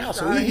just pointed out,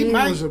 so Shaheem he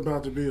might. was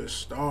about to be a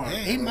star. Yeah,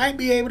 he bro. might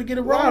be able to get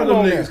a A lot role of them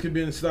on niggas there. could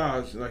be in the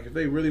stars, like if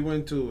they really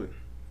went to it.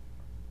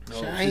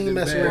 Oh, Shaheem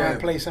mess around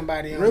and play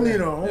somebody on Really, there.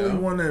 the only Yeah.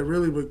 one that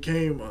really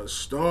became a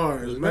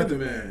star is Method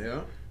Man. yeah.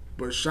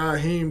 But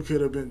Shaheem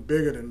could have been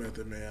bigger than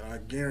Method Man. I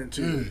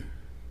guarantee you.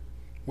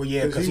 Well,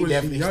 yeah, Because because he was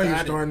definitely young, he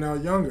started. starting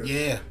out younger.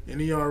 Yeah,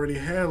 And he already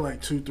had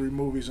like 2-3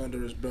 movies under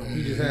his belt.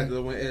 He just had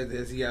to,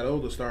 as he got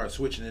older, start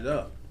switching it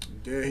up.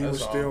 Yeah, he That's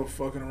was all. still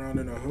fucking around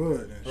in the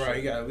hood. And Right,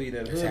 you shit. gotta leave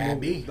that That's hood how it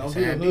movie. be. Don't That's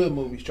do how the it hood be.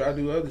 movies. Try to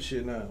do other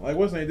shit now. Like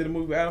what's the name? Did a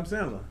movie with Adam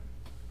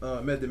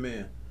Sandler. Method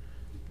Man.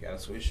 Gotta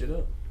switch shit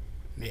up.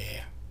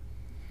 yeah.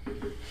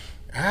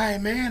 All right,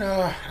 man.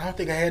 I don't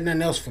think I had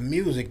nothing else for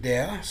music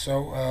there.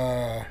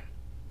 So,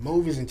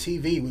 movies and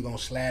TV, we're gonna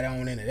slide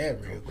on into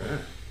that real quick.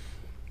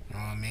 You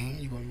know what I mean?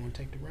 You gonna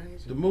take the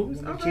reins? The movies?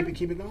 You wanna Okay.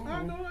 keep it going.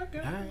 I got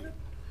it. All right.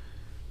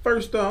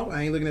 First off,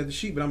 I ain't looking at the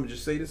sheet, but I'm gonna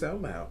just say this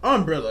out loud.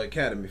 Umbrella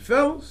Academy,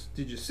 fellas,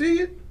 did you see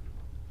it?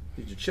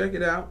 Did you check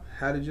it out?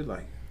 How did you like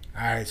it?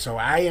 All right, so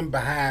I am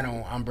behind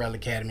on Umbrella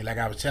Academy. Like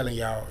I was telling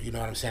y'all, you know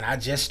what I'm saying? I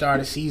just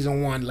started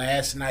season 1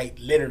 last night,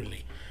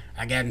 literally.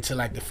 I got into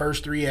like the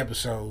first 3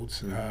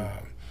 episodes.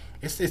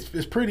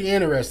 It's pretty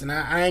interesting.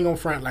 I ain't gonna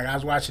front. Like I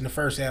was watching the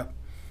first ep,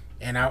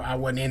 and I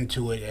wasn't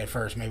into it at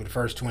first, maybe the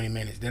first 20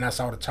 minutes. Then I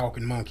saw the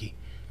talking monkey.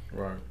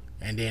 Right.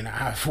 And then,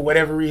 for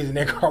whatever reason,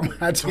 that caught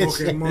my attention.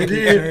 Talking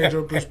monkey change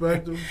your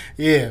perspective.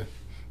 Yeah,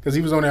 because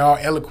he was on there all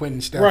eloquent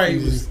and stuff. Right,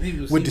 He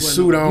was with the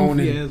suit on,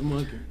 and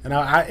monkey.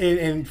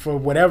 and for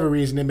whatever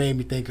reason, it made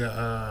me think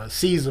of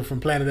Caesar from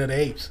Planet of the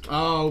Apes.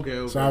 Oh,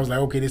 okay. So I was like,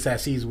 okay, this how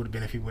Caesar would have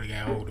been if he would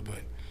have got older.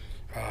 But,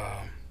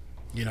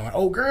 an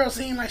old girl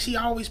seemed like she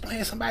always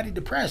playing somebody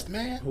depressed,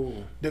 man. Who?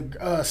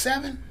 The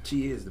 7.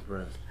 She is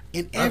depressed.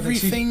 In I think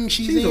everything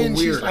she's she's a in,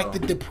 she's weirdo. like the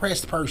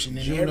depressed person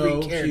in You every know,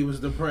 character. she was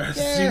depressed.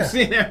 Yeah. She was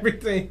seeing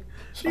everything.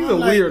 She's I'm a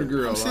like- weird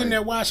girl. I'm sitting like-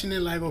 there watching it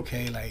like,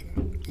 okay, like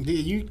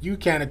you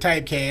kind of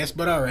typecast,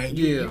 but all right,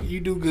 Yeah. you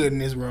do good in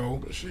this role.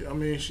 But she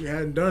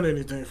hadn't done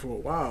anything for a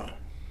while.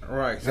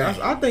 Right. So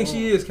I think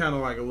she is kind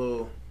of like a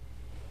little,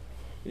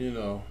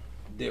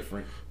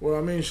 different Well,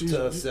 I mean, she's to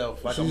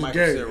herself, like a she's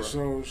Michael gay, Cera.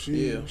 so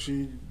Yeah.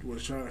 she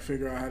was trying to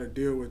figure out how to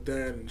deal with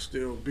that and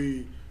still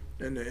be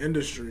in the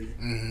industry.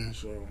 Mm-hmm.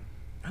 So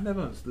I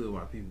never understood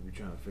why people be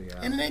trying to figure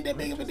out. And it ain't that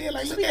big of a deal.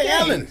 Like, look She at gay.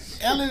 Ellen.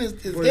 Ellen is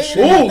But gay. she-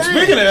 in Oh, her thing.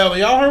 speaking of Ellen,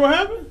 y'all heard what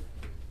happened?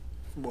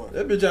 what?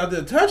 That bitch out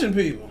there touching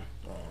people.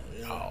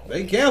 Oh,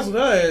 They canceled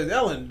her as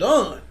Ellen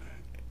done.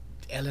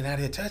 Ellen out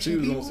here She touching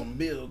was people. on some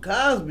Bill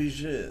Cosby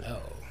shit. Oh,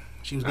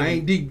 she was. I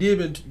ain't deep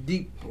diving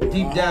I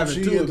hope diving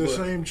she to get it, the but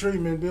same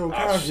treatment Bill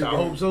I Cosby got.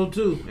 hope so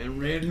too. And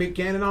Red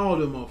McCann, all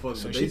them motherfuckers.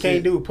 So But she they can't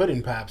said- do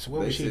pudding pops. What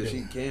They was she said she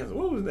doing? canceled.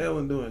 What was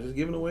Ellen doing? Just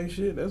giving away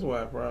shit? That's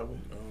why probably.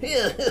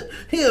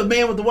 Here,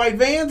 man with the white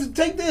vans.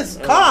 Take this.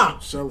 Calm.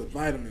 Selling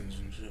vitamins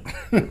and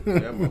shit.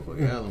 That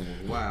motherfucker Ellen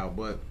was wild,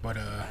 but But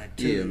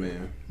yeah,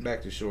 man.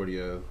 Back to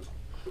Shorty.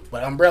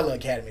 but Umbrella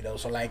Academy though.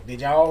 So like, did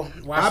y'all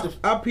watch the?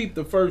 I peeped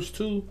the first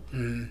 2,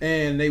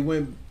 and they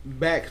went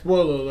back.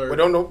 Spoiler alert.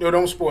 But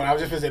don't spoil. I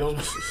was just gonna say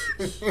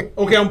those.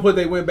 Okay, I'm gonna put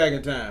they went back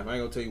in time. I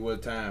ain't gonna tell you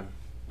what time,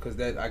 because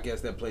I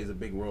guess that plays a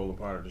big role, a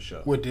part of the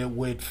show.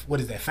 with what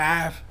is that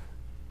 5?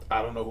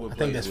 I don't know who it I plays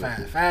think that's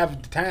with. 5. 5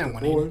 at the time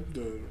when Boy, he.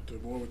 the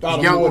boy with Oh, the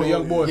the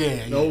young boy.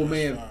 Yeah, The old that's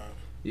man. fine.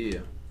 Yeah.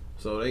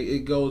 So it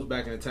goes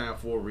back in time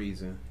for a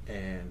reason,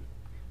 and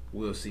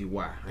we'll see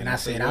why. And I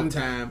said, I'm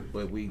time,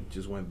 but we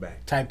just went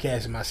back.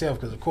 Typecasting myself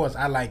because, of course,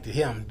 I liked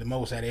him the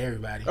most out of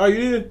everybody. Oh, you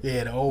did?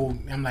 Yeah, the old.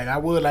 I'm like, I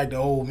would like the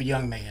old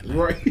young man.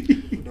 Like.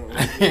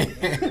 Right.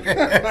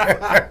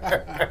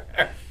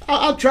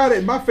 I tried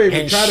it. My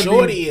favorite. And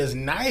Shorty is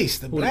nice.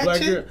 The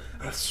black chick.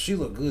 She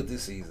looked good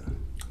this season.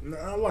 No,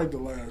 I like the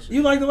last.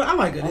 You like the? I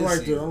like it. I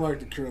like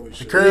the curly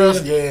shit. The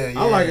curls, yeah.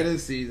 I like it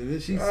this season.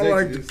 She's I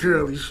like the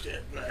curly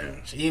shit,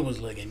 man. She was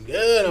looking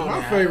good on My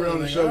that. favorite on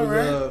the show was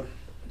right.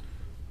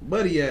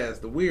 Buddy Ass,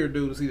 the weird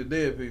dude to see the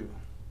dead people.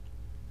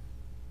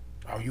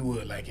 Oh, you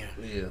would like him.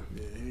 Yeah.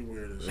 Yeah, he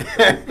weird as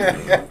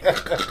hell.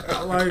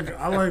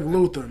 I like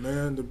Luther,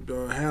 man,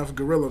 the half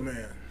gorilla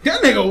man.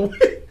 That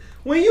nigga,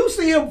 when you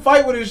see him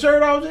fight with his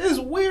shirt off, it's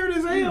weird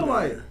as hell.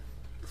 Like,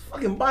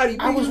 fucking body.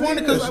 I was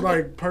wondering It's because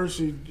like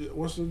Percy.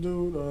 What's the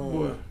dude?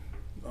 What?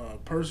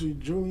 Percy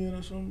Julian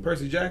or something.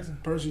 Percy Jackson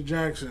Percy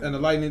Jackson. and the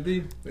Lightning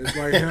Thief. It's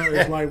like him,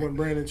 it's like when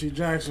Brandon T.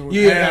 Jackson was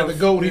Yeah, half, the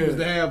goat. He yeah. was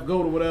the half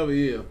goat or whatever.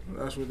 Yeah,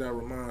 That's what that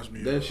reminds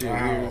me that of. shit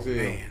weird as hell.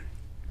 man.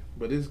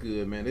 But it's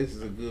good, man. This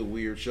is a good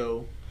weird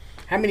show.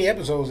 How many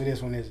episodes of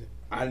this one is it?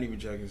 I didn't even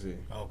check and see.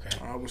 Okay.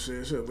 I would say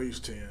it's at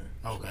least 10.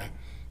 Okay.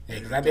 Yeah,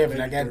 because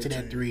I got into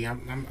that 3.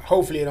 I'm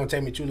hopefully it don't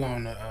take me too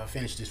long to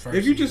finish this first.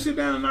 If you season. just sit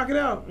down and knock it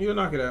out, you'll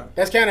knock it out.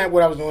 That's kind of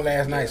what I was doing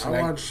last night. So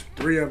I like, watched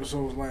 3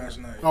 episodes last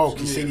night. oh, So,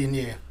 Considian,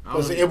 yeah. I'm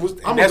 'Cause it was.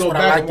 gonna And that's go what I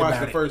back liked and watch about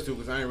the it. first 2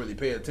 because I ain't really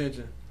pay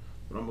attention.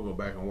 But I'm gonna go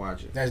back and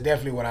watch it. That's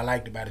definitely what I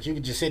liked about it. You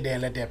could just sit there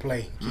and let that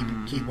play,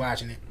 keep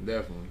watching it.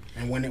 Definitely.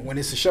 And when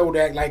it's a show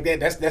that like that,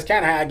 that's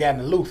kind of how I got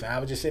into Luther. I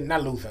was just sitting,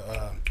 not Luther,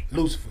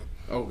 Lucifer.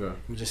 Okay.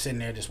 I was just sitting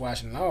there just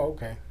watching. Oh,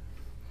 okay.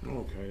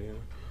 Okay.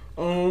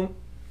 Yeah.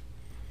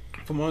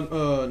 From on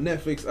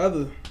Netflix,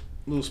 other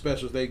little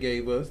specials they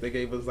gave us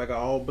like an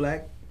all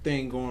black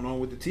thing going on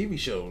with the TV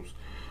shows.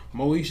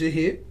 Moesha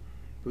hit.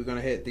 We're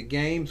gonna hit the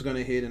game's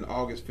gonna hit in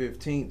August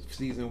 15th,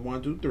 season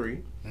 1 through 3.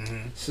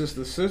 Mm-hmm.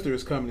 Sister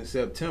is coming in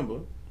September.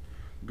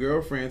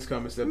 Girlfriend's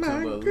coming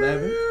September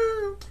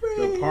 11th.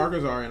 The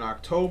Parkers are in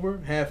October.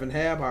 Half and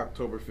Half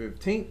October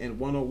 15th, and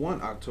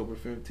 101 October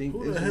 15th.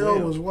 Who as the hell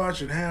well. was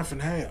watching Half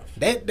and Half?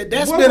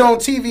 That's What? been on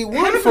TV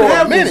Half for and a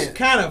Half was minute.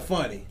 kind of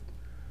funny.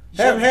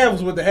 Half and Half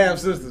was with the half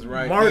sisters,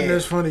 right? Martin Yeah.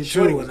 is funny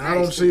Shorty too, was and I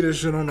nice, don't see this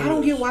shit on the I don't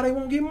list. get why they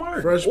won't get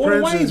Martin. Fresh or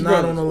the Prince is Wayans not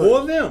brothers, on the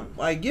or them.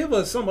 Like, give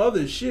us some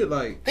other shit.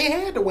 Like They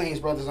had the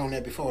Wayans brothers on there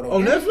before, though.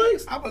 on yeah.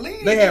 Netflix, I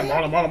believe they had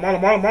yeah.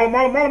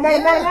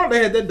 Marla.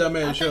 They had that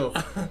dumbass show.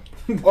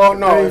 Oh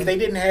no, if they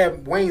didn't have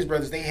Wayans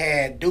brothers, they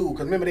had dude.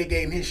 Because remember they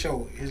gave him his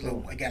show. His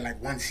little, it got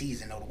like 1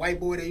 season though. The white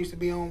boy that used to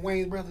be on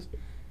Wayans brothers.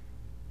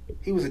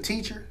 He was a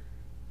teacher.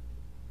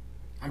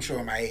 I'm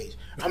showing my age.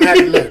 I'm gonna have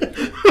to look.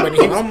 But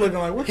he was, I'm looking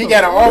like, what he the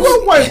got an fuck? office.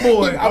 What white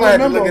boy? I'm I gonna have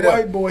to remember look a it up.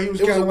 white boy. He was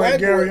It was kind a of like white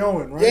Gary boy.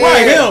 Owen, right? Yeah.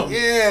 Right, him.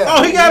 Yeah.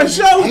 Oh, he got a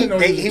show. He no, got-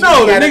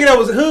 the nigga that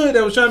was hood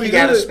that was trying to be He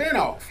got a good.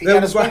 spinoff. He That got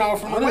a was like- spinoff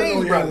from I the didn't know Wayans he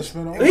had a brothers.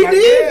 spinoff. It was He like-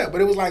 did? Yeah,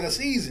 but it was like a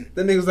season.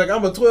 The nigga was like,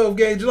 I'm a 12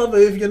 gauge lover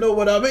if you know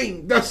what I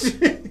mean. That's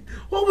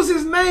what was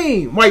his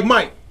name? White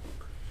Mike.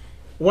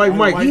 White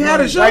Mike. He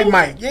had a show. White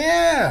Mike.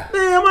 Yeah.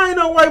 Damn, I ain't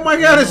know White Mike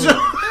had a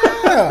show.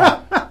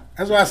 Yeah.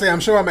 That's why I say I'm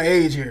sure my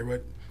age here,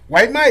 but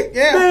White Mike.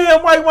 Yeah.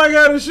 Damn, White Mike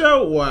had a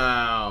show.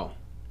 Wow.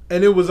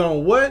 And it was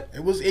on what?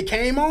 It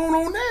came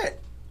on that.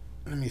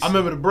 Let me see. I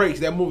remember the breaks.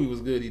 That movie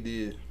was good. He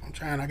did. I'm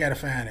trying. I gotta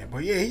find it.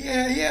 But yeah,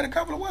 he had a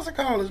couple of what's it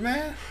callers,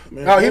 man.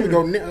 Man, Oh, here we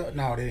go. No,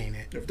 that ain't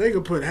it. If they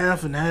could put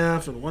Half and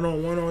Half and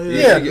 101 on here,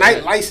 Yeah, Yeah.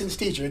 night licensed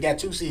teacher. It got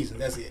 2 seasons.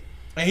 That's it.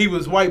 And he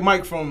was White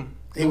Mike from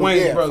the He was-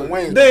 Wayans yeah, brothers. from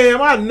Wayans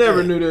Damn, I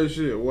never Yeah. knew that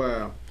shit.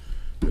 Wow.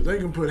 if they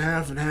can put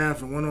Half and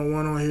Half and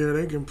 101 on here,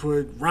 they can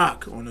put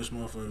Rock on this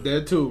motherfucker.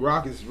 That too.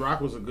 Rock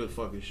was a good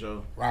fucking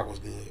show. Rock was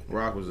good.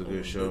 Rock was a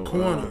good show. The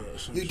Corner. or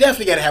some You shit.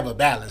 definitely gotta have a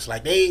balance.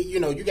 Like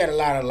you got a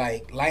lot of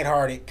like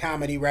lighthearted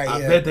comedy right I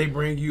here. bet they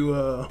bring you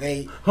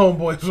They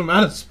homeboys from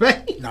outer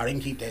space. no, they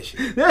can keep that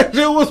shit. That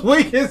shit was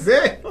weak as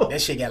hell.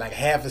 That shit got like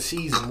half a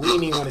season. We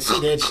didn't even want to see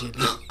that shit.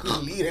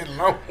 Leave that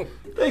alone.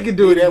 They can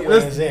do it That again.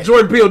 was Let's, it.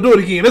 Jordan Peele do it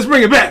again. Let's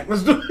bring it back.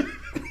 Let's do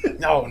it.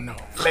 No.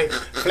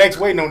 Flex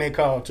waiting on that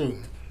call too.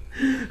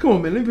 Come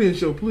on, man. Let me be in the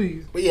show,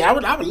 please. But yeah, I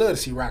would love to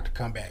see Rock to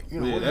come back.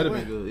 You know, Yeah, what- that'd what-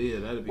 be good. Yeah,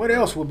 that'd be What good.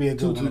 else would be a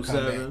good one to come back?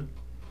 227.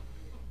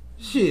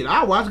 Shit,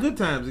 I watch Good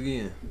Times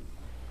again.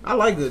 I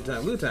like Good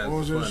Times. Good Times What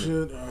was is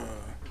that funny. shit?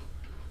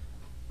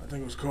 I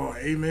think it was called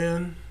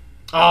Amen.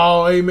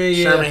 Oh, Amen,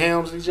 yeah. Sherman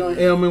Helmsley joint.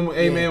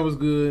 Amen was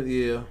good.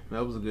 Yeah,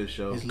 that was a good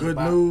show. It's Good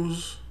Bop.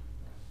 News.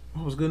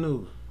 What was good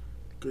news?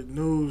 Good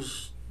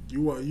News.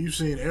 You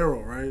seen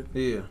Arrow, right?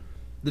 Yeah.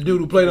 The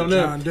dude who played on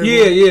John them. Denver.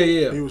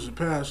 Yeah. He was a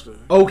pastor.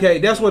 Okay,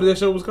 that's what that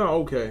show was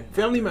called. Okay.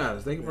 Family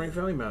Matters. They can bring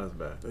Family Matters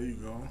back. There you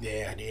go.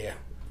 Yeah.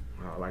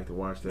 I like to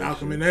watch that.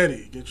 Malcolm shit. and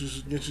Eddie. Get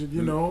you,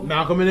 you know.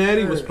 Malcolm and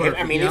Eddie was Yeah.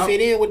 perfect. I mean, Yup. it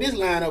fit in with this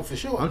lineup for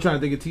sure. I'm trying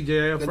to think of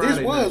TJF But Friday.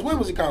 this was night. what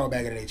was it called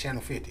back in the day?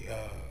 Channel 50.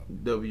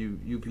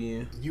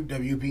 WUPN.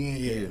 UWPN.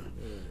 Yeah.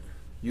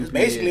 It's UPN.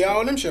 basically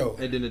all them shows.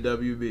 And then the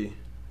WB.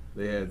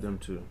 They had them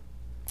too.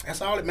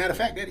 That's all. Matter of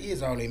fact, that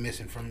is all they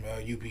missing from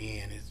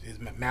UPN is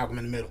Malcolm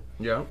in the Middle.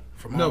 Yeah.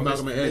 From No, all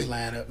Malcolm this, and this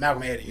Eddie. lineup.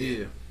 Malcolm and Eddie.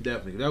 Yeah,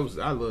 definitely.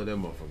 I love that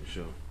motherfucking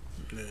show.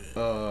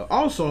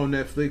 Also on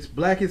Netflix,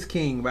 Black is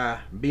King by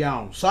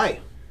Beyonce.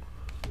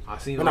 I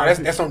seen. Oh, no,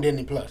 that's on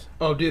Disney Plus.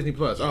 Oh, Disney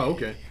Plus. Oh,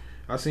 okay.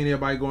 I seen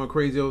everybody going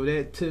crazy over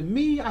that. To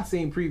me, I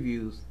seen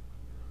previews.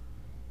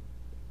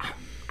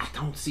 I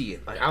don't see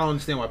it. Like, I don't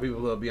understand why people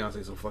love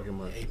Beyonce so fucking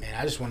much. Hey man,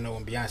 I just want to know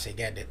when Beyonce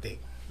got that thing.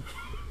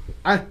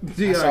 I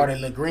saw that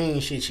little green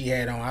shit she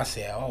had on. I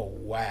said, "Oh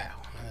wow,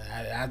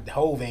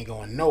 Hove ain't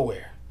going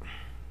nowhere."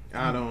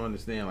 I don't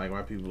understand like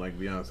why people like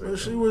Beyonce. Well,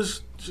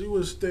 she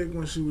was thick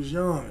when she was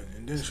young,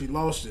 and then she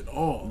lost it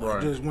all.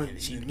 Right. Just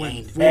went She went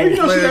gained full back. You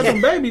know she got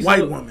them babies. white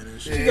so woman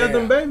and shit. She got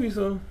them babies,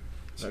 so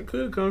that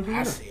could come from I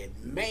her. said,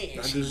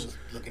 "Man, she was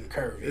looking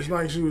curvy." It's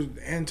like she was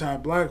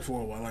anti-black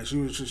for a while. Like she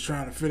was just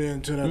trying to fit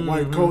into that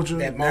white culture.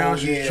 That Now mold,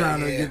 she's yeah,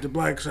 trying to yeah. get the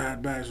black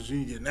side back, so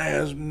she get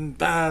ass and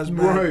thighs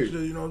back. Right. And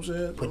shit, you know what I'm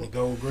saying? Putting the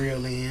gold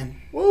grill in.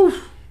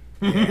 Woof.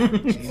 She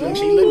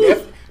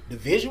looked the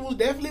visuals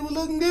definitely were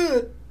looking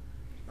good.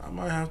 I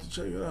might have to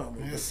check it out.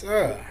 Yes,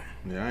 sir.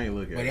 Yeah, I ain't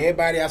looking But at it.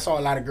 everybody, I saw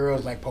a lot of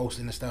girls like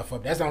posting the stuff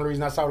up. That's the only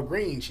reason I saw the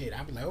green shit.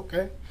 I was like,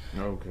 okay.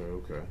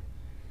 Okay.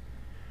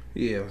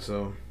 Yeah,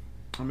 so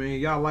I mean,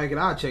 y'all like it?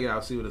 I'll check it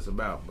out, see what it's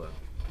about. But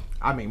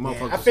I mean,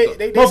 motherfuckers, I think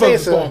they say motherfuckers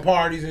it's a- throwing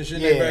parties and shit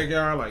in Yeah. their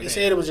backyard. Like, They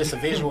said it was just a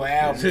visual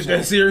album. is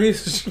that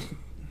serious?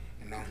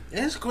 No.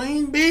 It's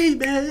Queen Bee,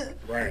 man.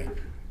 Right.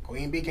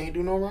 Queen Bee can't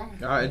do no wrong.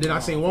 And then I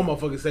seen one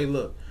motherfucker say,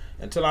 "Look,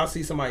 until I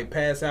see somebody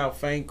pass out,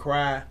 faint,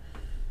 cry,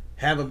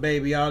 have a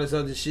baby, all this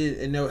other shit,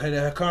 and at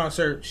her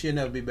concert, she'll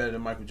never be better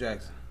than Michael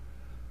Jackson."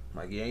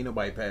 I'm like, yeah, ain't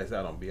nobody passed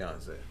out on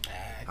Beyonce.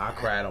 I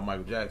cried on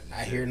Michael Jackson.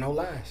 I hear no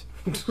lies.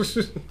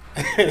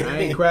 I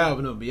ain't cried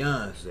with no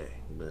Beyonce,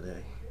 but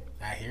hey.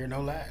 I hear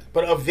no lies.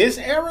 But of this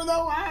era,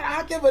 though,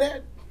 I give her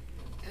that.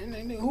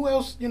 And who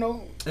else, you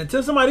know?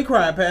 Until somebody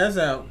cry, pass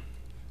out.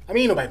 I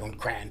mean, ain't nobody gonna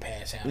cry and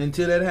pass out.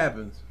 Until that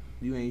happens,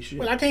 you ain't shit.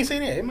 Well, I can't say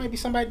that. It might be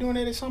somebody doing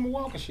that at Summer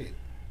Walker shit.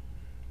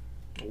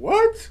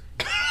 What?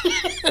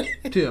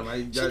 Tim, I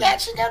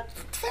She got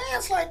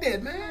fans like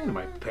that, man.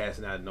 Somebody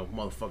passing out no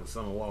motherfucking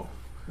Summer Walker.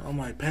 I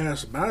might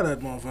pass by that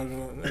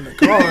motherfucker in the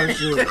car and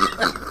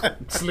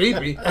shit.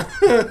 Sleepy.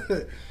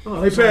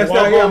 They passed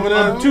out here, but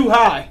I'm too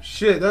high.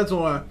 Shit, that's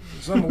why.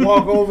 Someone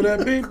walk over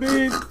that beep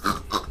beep.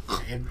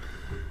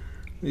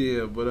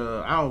 Yeah, but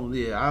I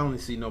only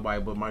see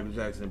nobody but Michael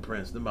Jackson and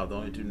Prince. Them about the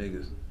only two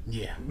niggas.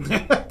 Yeah.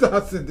 I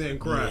sit there and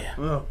cry. Yeah.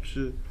 Oh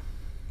shit.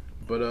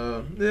 But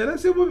yeah,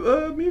 that's it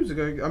with music.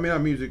 I mean,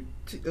 not music,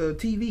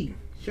 TV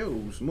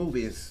shows,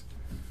 movies.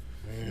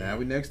 Now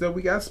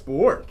we got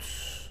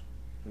sports.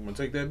 You wanna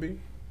take that, B?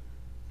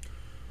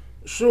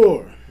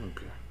 Sure.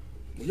 Okay.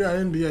 We got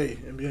NBA.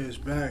 NBA is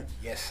back.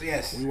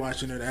 Yes. We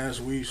watching it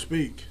as we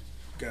speak.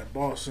 Got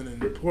Boston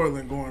and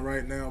Portland going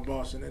right now.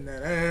 Boston in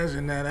that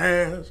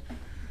ass.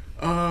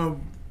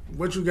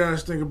 What you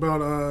guys think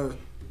about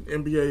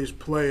NBA's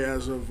play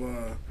as of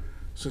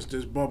since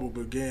this bubble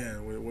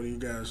began? What do you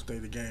guys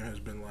think the game has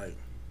been like?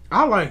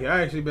 I like it.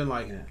 I actually been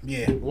liking it.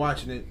 Yeah.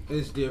 Watching it,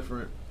 it's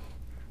different.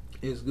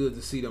 It's good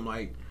to see them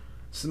like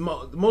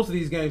most of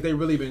these games. They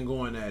really been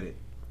going at it.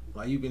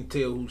 Like you can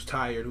tell who's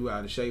tired, who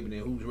out of shape, and then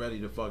who's ready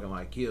to fucking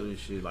like kill this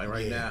shit. Like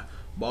right now,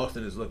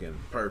 Boston is looking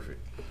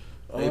perfect.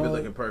 They've been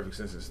looking perfect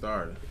since it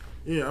started.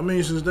 Yeah, I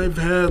mean, since they've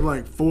had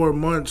like 4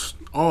 months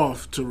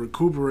off to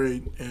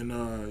recuperate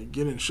and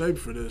get in shape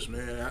for this,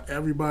 man,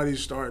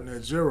 everybody's starting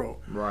at zero.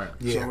 Right.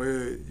 Yeah. So,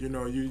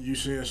 you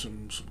seeing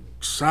some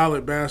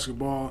solid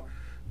basketball,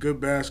 good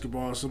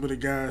basketball. Some of the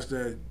guys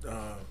that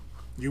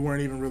you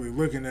weren't even really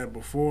looking at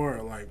before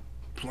are like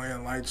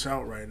playing lights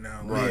out right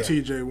now. Like Right.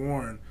 T.J.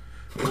 Warren,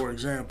 for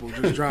example,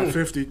 just dropped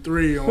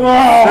 53 on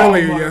Oh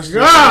Philly my yesterday.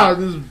 God,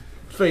 this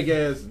fake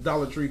ass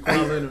Dollar Tree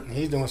Kawhi Leonard.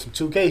 He's doing some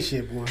 2K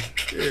shit, boy.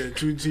 Yeah,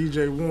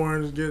 T.J.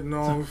 Warren's getting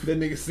off. That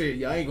nigga said,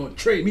 "Y'all ain't gonna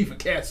trade me for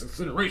cash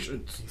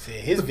considerations." He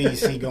said his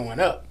VC going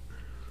up.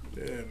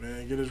 Yeah,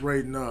 man, get his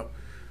rating up.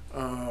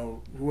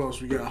 Who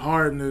else we got?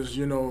 Harden is,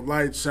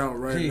 lights out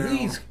right Gee, now.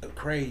 he's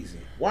crazy.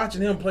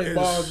 Watching him play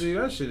ball, G,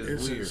 that shit is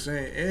It's weird.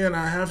 insane. And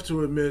I have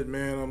to admit,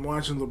 man, I'm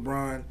watching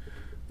LeBron.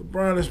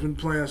 LeBron has been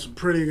playing some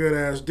pretty good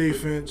ass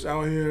defense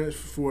out here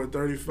for a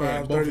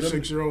 35, both of them-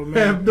 36-year-old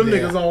Man, man. them Yeah.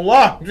 niggas on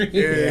lock.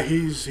 Yeah,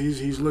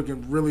 he's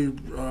looking really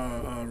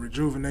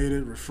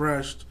rejuvenated,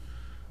 refreshed.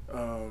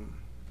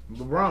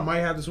 LeBron might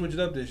have to switch it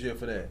up this year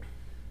for that.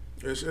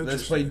 It's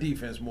Let's play interesting.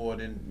 defense more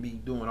than me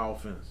doing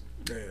offense.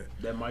 Yeah,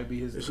 That might be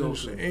his it's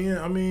go-to. interesting.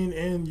 And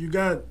and you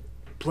got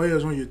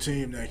players on your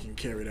team that can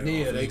carry that. Yeah,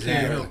 offense. they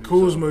Exactly. can help.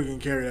 Kuzma can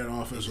carry that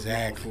offensive ball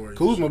Exactly. for you.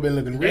 Kuzma been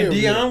looking real And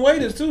good. Deion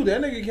Waiters too.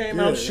 That nigga came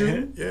out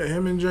shooting.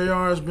 Him and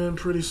JR has been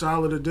pretty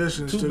solid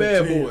additions to Two the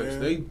bad team, boys. man.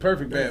 They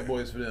perfect Yeah. bad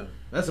boys for them.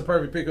 That's a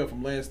perfect pickup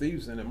from Lance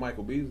Stevenson and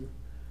Michael Beasley.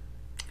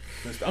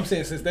 I'm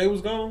saying since they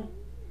was gone,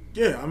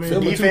 Yeah, I mean, For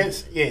Them are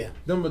defense, yeah.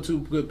 them are two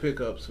good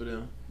pickups for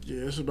them.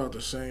 yeah, it's about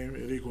the same.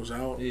 It equals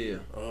out. Yeah.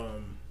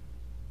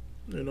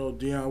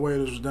 Deion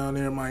Waiters was down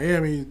there in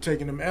Miami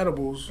taking them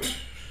edibles,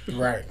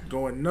 Right.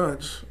 going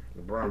nuts.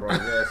 LeBron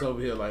brought his ass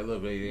over here like,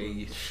 look, we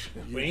ain't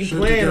Shit playing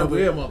together. over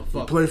here, You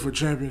motherfucker. play for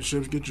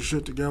championships, get your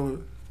shit together,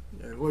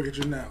 and look at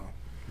you now.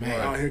 Man.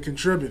 Out here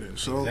contributing.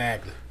 So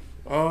Exactly.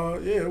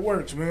 Yeah, it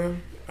works,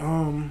 man.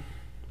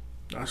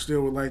 I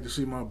still would like to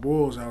see my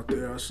Bulls out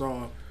there. I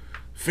saw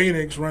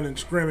Phoenix running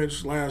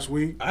scrimmage last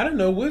week. I didn't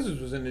know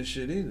Wizards was in this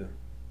shit either.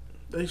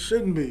 They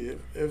shouldn't be.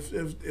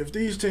 If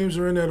these teams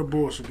are in there, the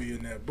Bulls should be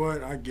in there.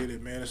 But I get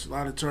it, man. It's a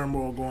lot of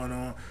turmoil going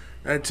on.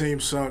 That team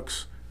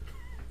sucks.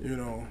 You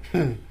know,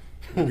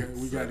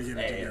 we got to get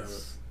it together.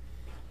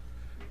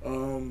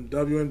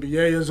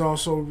 WNBA is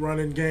also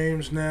running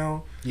games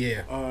now.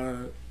 Yeah.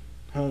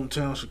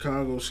 Hometown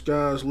Chicago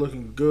Sky's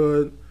looking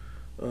good.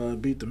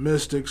 Beat the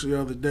Mystics the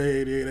other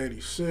day,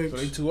 88-86. So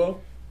they 2-0?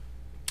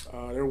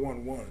 They're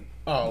 1-1.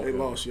 Oh, okay. They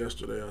lost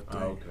yesterday, I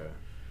think.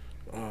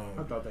 Oh, okay.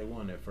 I thought they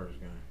won that first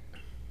game.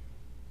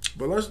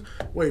 But let's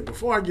wait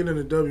before I get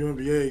into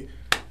WNBA.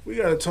 We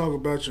got to talk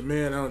about your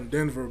man out in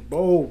Denver,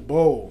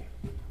 Bol.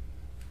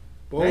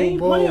 They ain't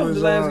play him the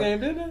last game,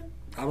 did they?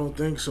 I don't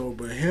think so.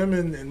 But him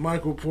and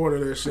Michael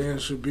Porter, they're saying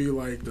should be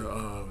like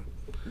the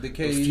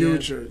KD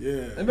future. Yeah.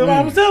 And remember,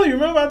 I was telling you.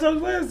 Remember, I told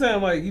you last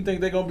time. Like, you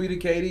think they're gonna be the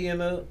KD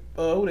and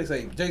who they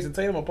say, Jason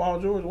Tatum or Paul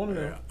George? One of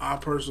them. I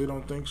personally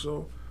don't think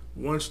so.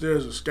 Once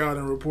there's a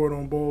scouting report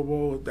on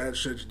Bol, that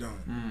shit's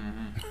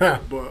done.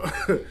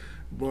 Mm-hmm.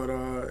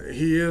 But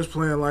he is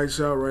playing lights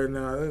out right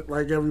now.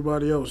 Like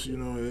everybody else, you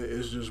know,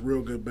 it's just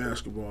real good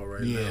basketball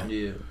right now.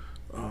 Yeah.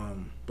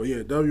 But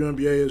yeah,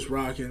 WNBA is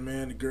rocking,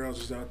 man. The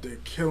girls is out there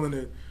killing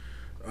it.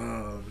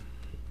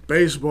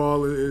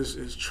 Baseball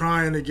is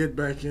trying to get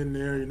back in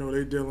there. You know,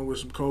 they dealing with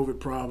some COVID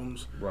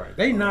problems. Right.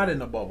 They not in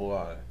the bubble,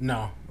 are they?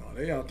 No.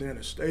 They out there in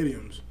the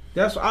stadiums.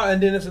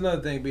 And then it's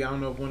another thing, B. I don't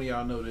know if one of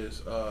y'all know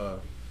this.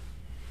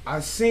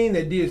 I've seen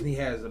that Disney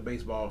has a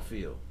baseball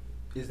field.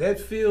 Is that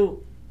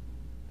field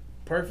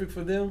perfect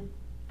for them?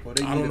 Or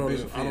they I need don't a know.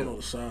 bigger I field? don't know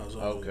the size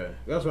of it. Okay.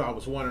 That's what I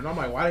was wondering. I'm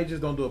like, why they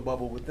just don't do a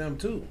bubble with them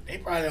too? They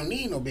probably don't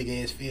need no big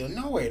ass field.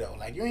 No way though.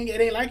 Like it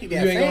ain't like you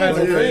got You ain't gonna have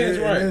fans. no over fans,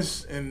 there.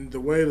 right. And the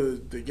way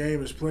the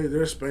game is played,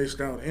 they're spaced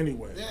out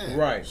anyway. Yeah.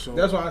 Right. So-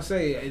 That's why I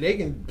say they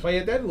can play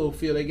at that little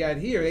field they got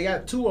here. They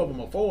got 2 of them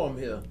or 4 of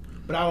them here.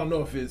 But I don't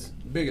know if it's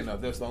big enough.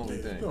 That's the only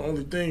thing. The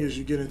only thing is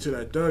you get into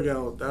that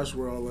dugout, that's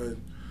where all that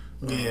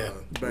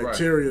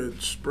bacteria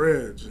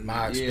spreads. And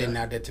Mark spitting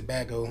out that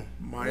tobacco.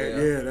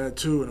 that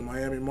too. And the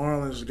Miami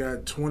Marlins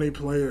got 20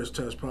 players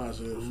test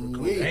positive for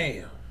COVID.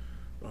 Damn.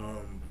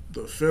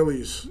 The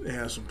Phillies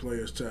had some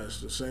players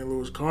test. The St.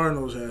 Louis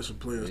Cardinals had some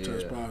players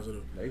test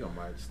positive. They gonna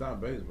might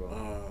stop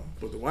baseball.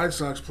 But the White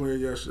Sox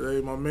played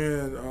yesterday. My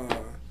man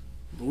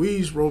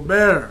Luis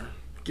Robert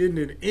getting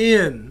it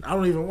in. I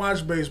don't even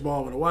watch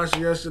baseball, but I watched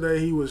it yesterday.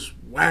 He was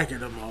whacking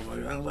them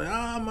motherfuckers. I was like,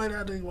 I might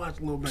have to watch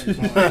a little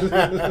baseball.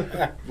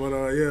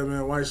 But yeah,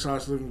 man, White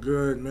Sox looking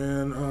good,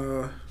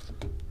 man.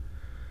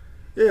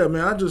 Yeah,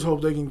 man, I just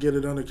hope they can get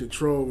it under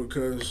control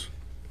because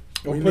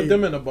Or put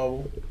them in a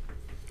bubble.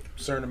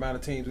 Certain amount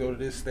of teams go to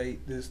this state,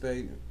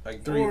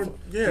 like three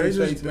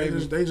states maybe.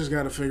 They just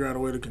got to figure out a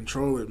way to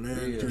control it,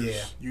 man.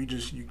 Yeah.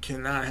 Because you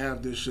cannot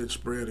have this shit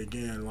spread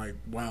again like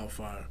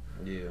wildfire.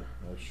 Yeah,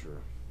 that's true.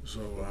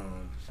 So,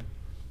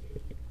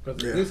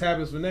 Because if this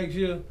happens for next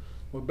year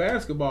with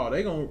basketball,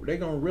 they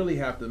gonna really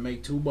have to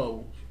make 2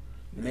 bubbles,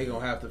 and they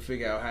gonna have to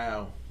figure out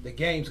how the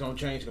game's gonna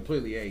change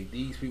completely. Hey,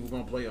 these people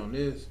gonna play on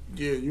this.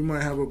 yeah, you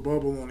might have a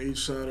bubble on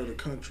each side of the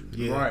country.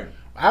 Yeah. Right.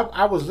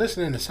 I was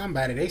listening to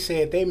somebody. They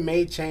said they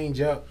may change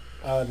up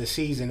the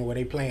season where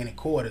they playing it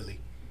quarterly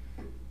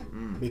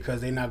because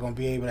they're not going to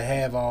be able to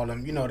have all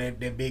them, you know, that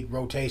big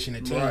rotation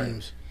of teams.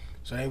 Right.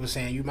 So they were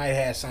saying you might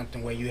have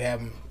something where you have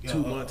them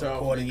 2 months off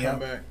quarter, and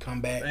come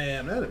back.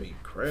 Damn, that'd be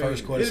crazy.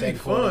 First quarter, It'd be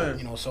second quarter, fun.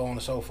 you know, so on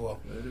and so forth.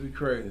 It'd be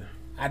crazy.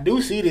 I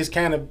do see this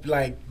kind of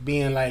like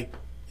being like,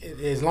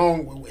 as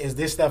long as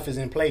this stuff is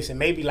in place, and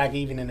maybe like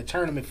even in the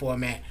tournament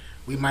format,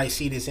 we might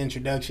see this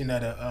introduction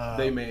of the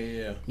They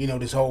may, you know,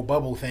 this whole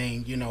bubble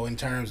thing, you know, in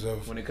terms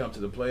of when it comes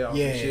to the playoffs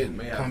and shit,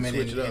 may have to coming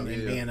switch in it up.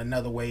 and being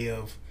another way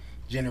of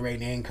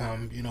generating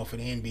income, you know, for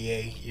the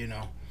NBA, you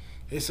know.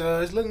 It's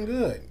looking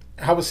good.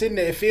 I was sitting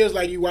there, it feels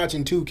like you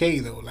watching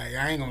 2K though. Like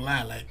I ain't gonna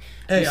lie, like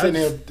Hey, you sitting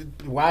there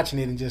watching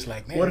it and just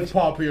like, man, What if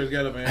Paul Pierce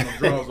got up and had them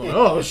draws on?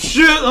 Oh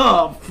shit!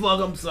 Oh fuck!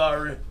 I'm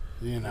sorry.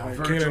 you know,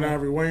 Like Kenan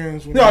Ivory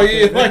Williams. No,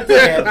 yeah, like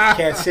that.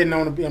 cat sitting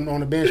on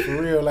the bench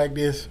for real like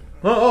this,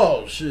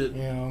 Oh shit!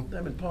 you know.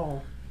 Damn it,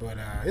 Paul. But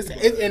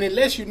and it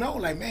lets you know,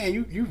 like, man,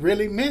 you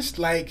really missed,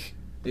 like,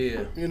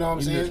 Yeah, you know what I'm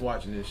you saying? just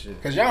watching this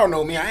shit. Cause y'all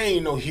know me, I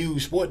ain't no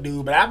huge sport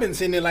dude, but I've been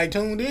sitting there like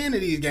tuned into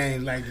these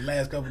games like the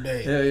last couple of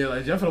days. Yeah,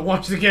 like I'm finna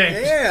watch the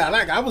game. Yeah,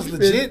 like I was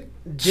legit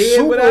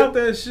Dead without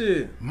that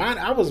shit.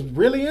 I was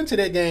really into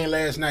that game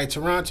last night,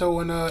 Toronto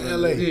and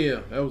LA.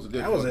 Yeah, that was a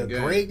good. That was a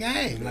game. great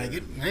game.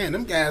 Like man,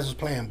 them guys was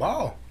playing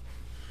ball.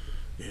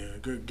 Yeah,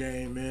 good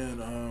game,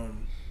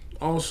 man.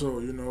 Also,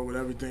 you know, with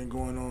everything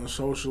going on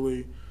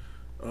socially,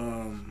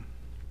 and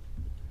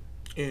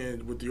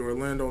with the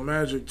Orlando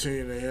Magic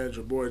team, they had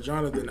your boy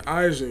Jonathan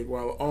Isaac.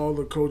 While all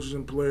the coaches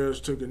and players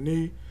took a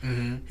knee,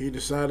 he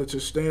decided to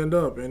stand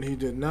up, and he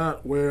did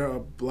not wear a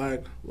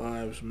Black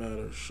Lives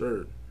Matter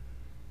shirt.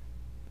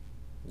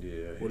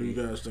 Yeah. What do you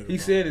guys think? He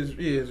about said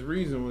his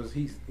reason was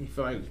he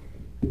felt like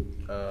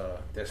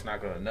that's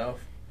not good enough.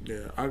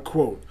 Yeah, I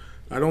quote,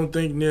 I don't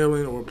think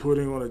kneeling or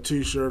putting on a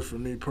T-shirt for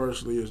me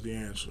personally is the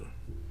answer.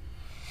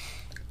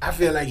 I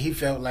feel like he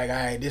felt like, all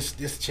right, this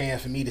a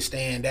chance for me to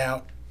stand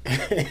out.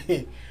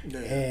 and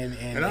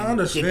I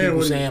understand get people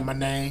what saying my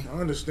name. I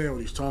understand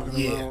what he's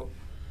talking about.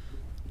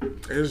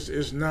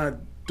 It's not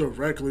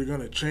directly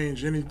going to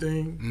change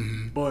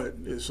anything, but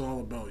it's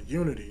all about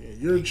unity.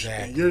 And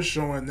you're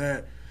showing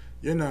that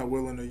you're not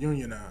willing to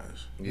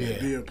unionize and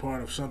be a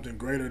part of something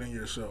greater than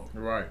yourself.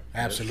 Right.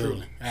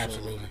 Absolutely.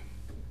 Absolutely.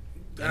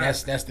 And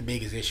that's the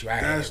biggest issue I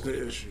have. That's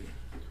the issue.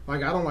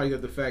 Like, I don't like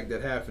the fact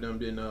that half of them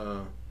didn't,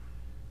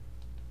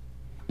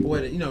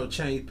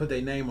 change, put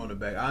their name on the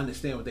back. I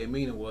understand what their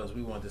meaning was.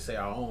 We wanted to say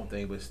our own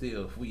thing, but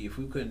still, if we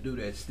couldn't do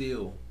that,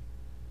 still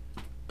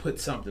put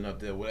something up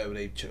there, whatever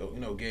they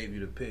gave you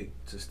to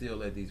pick, to still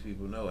let these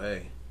people know,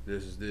 hey,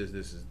 this is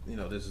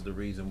the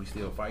reason we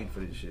still fighting for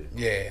this shit.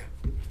 Yeah.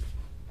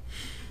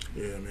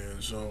 Yeah,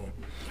 man. So.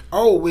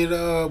 Oh,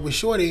 with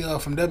Shorty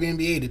from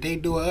WNBA, did they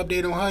do an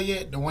update on her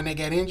yet? The one that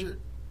got injured?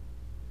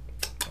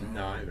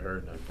 No, I ain't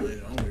heard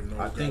nothing. I don't even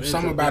know. I think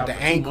something about the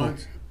ankle.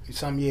 Months.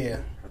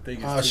 Yeah. I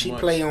think it's she 2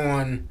 months. play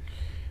on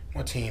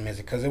what team is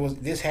it? Because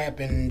this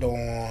happened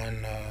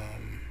on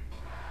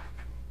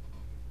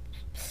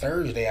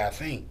Thursday, I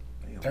think.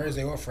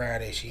 Thursday or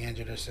Friday, she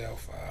injured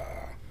herself.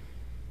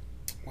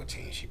 What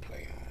team she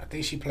play on? I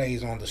think she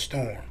plays on the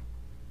Storm.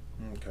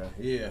 Okay.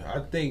 Yeah, I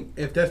think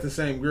if that's the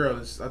same girl,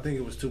 I think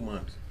it was 2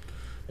 months.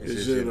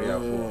 Is it?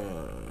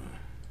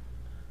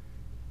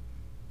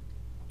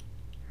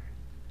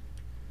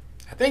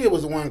 I think it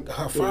was the one.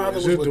 Her father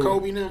was with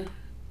Kobe now.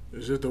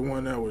 Is it the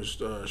one that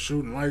was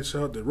shooting lights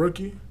out? The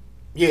rookie?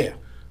 Yeah.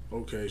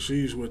 Okay,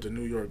 she's with the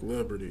New York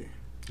Liberty.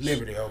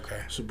 Liberty.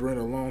 Okay.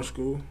 Sabrina Lone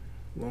Skull.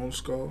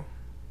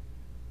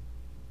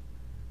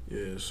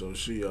 Yeah, so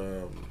she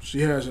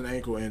has an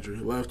ankle injury,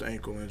 left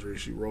ankle injury.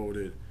 She rolled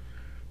it,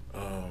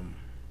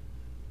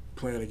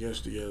 playing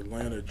against the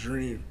Atlanta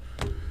Dream.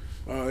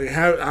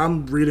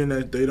 I'm reading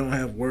that they don't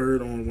have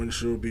word on when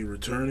she'll be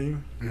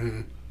returning,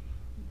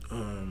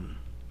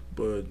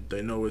 but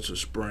they know it's a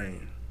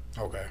sprain.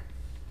 Okay.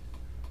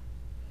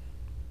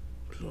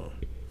 So,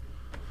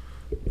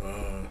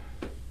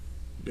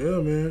 yeah,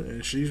 man,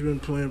 and she's been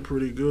playing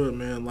pretty good,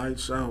 man.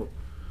 Lights out.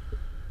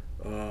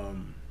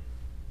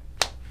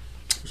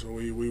 So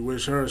we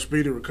wish her a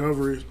speedy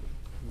recovery.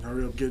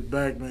 Hurry up, get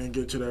back, man.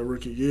 Get to that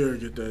rookie year.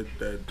 Get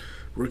that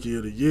rookie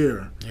of the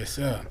year. Yes,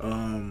 sir.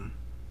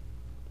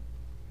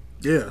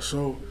 Yeah,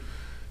 so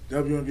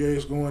WNBA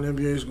is going,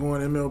 NBA is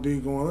going,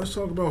 MLB going. Let's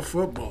talk about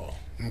football.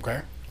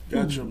 Okay.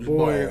 Got your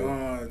boy.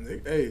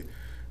 Hey,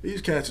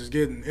 these cats is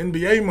getting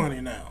NBA money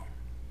now.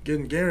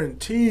 Getting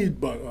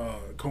guaranteed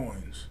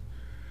coins.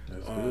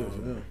 That's good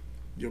for them.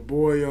 Your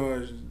boy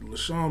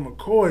LaShawn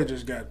McCoy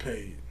just got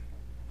paid.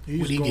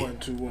 He's going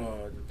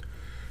to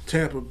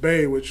Tampa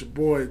Bay with your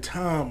boy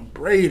Tom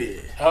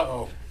Brady.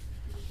 Uh-oh.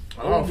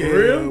 Oh, for yeah,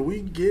 real?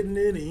 We getting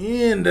it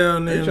in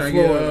down there They in trying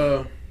to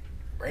Florida.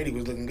 Brady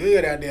was looking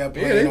good out there.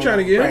 Yeah, they trying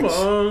to get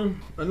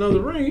him another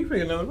ring. He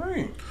picked another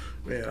ring.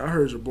 Man, I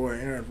heard your boy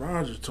Aaron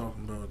Rodgers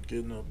talking about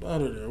getting up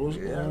out of there. What's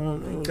going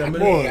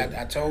on?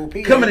 I told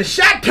Pete. Coming to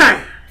Shot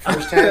Time.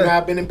 First time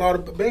I've been and bought a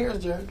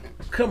Bears jersey.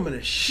 Coming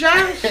to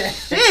Shot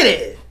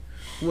City.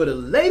 Where the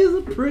ladies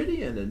are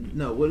pretty and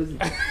what is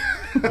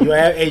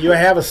it? You'll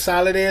have a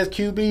solid ass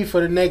QB for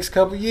the next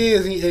couple of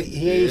years.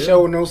 He ain't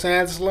showing no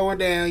signs of slowing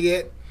down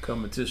yet.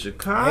 Coming to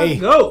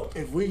Chicago.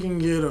 If we can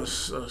get a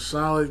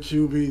solid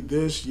QB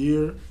this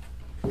year,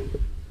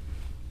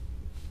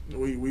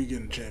 we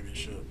get a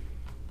championship.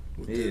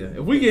 Yeah,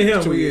 if we get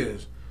him, 2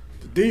 years.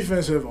 The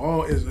defense has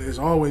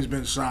always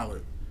been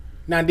solid.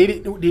 Now,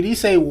 did he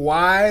say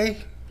why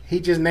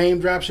he just name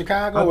dropped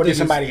Chicago, or did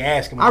somebody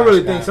ask him? I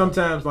really think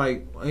sometimes,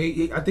 like, I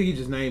think he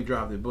just name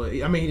dropped it, but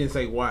I mean, he didn't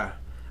say why.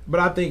 But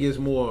I think it's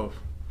more of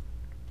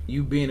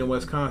you being in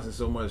Wisconsin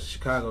so much.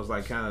 Chicago's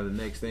like kind of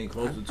the next thing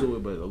closer to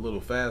it, but a little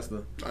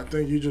faster. I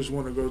think you just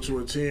want to go to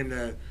a team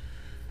that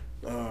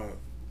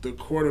the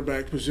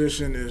quarterback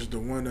position is the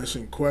one that's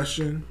in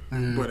question,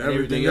 but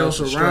everything else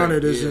around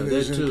it is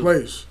in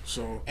place.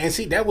 So, and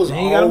see, that was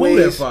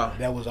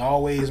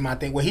always my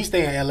thing. Well, he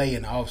stay in LA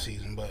in the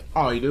offseason, but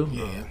you do,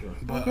 yeah. Oh, okay.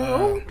 But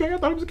okay, I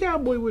thought he was a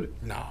Cowboy with it.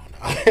 No,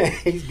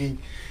 he's deep.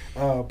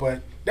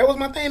 But that was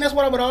my thing. That's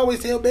what I would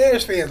always tell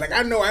Bears fans. Like,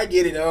 I know I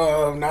get it.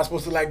 I'm not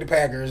supposed to like the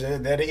Packers. They're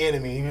the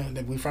enemy.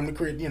 We from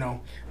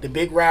the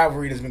big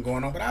rivalry that's been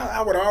going on. But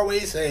I would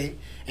always say,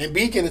 and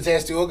B can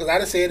attest to it, because I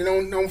just said it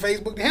on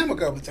Facebook to him a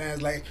couple of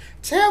times. Like,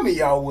 tell me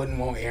y'all wouldn't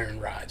want Aaron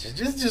Rodgers.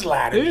 Just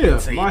lie to me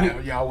and say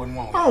y'all wouldn't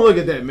want him. I don't look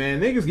at that,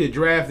 man. Niggas get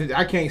drafted.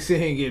 I can't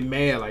sit here and get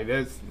mad like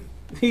that's.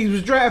 He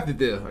was drafted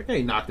there. I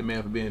can't knock the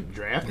man for being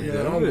drafted. Yeah,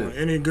 I don't want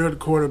any good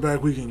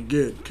quarterback we can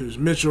get because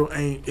Mitchell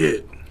ain't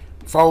it.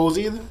 Foles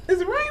either? Is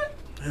it raining?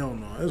 Hell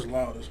no, it's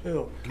loud as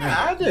hell.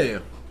 God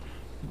damn.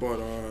 But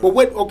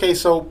what? Okay,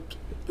 so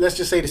let's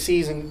just say the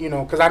season,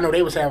 because I know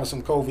they was having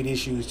some COVID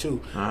issues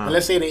too. But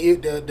let's say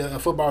the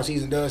football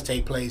season does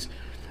take place.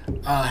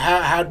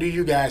 How do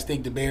you guys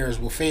think the Bears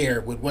will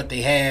fare with what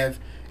they have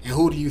And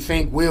who do you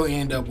think will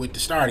end up with the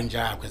starting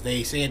job? Because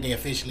they said they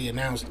officially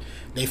announced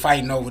they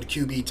fighting over the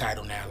QB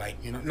title now.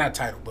 Like, not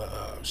title,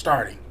 but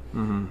starting.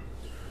 Mm-hmm.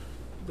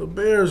 The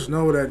Bears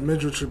know that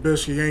Mitchell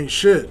Trubisky ain't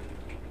shit.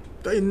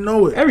 They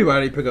know it.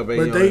 Everybody pick up a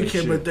But they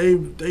can. But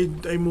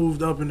they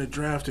moved up in the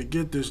draft to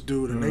get this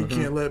dude, and they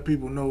can't let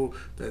people know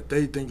that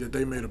they think that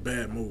they made a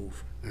bad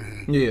move.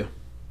 Mm-hmm. Yeah,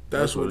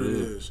 that's what it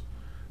is.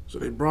 So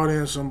they brought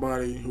in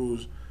somebody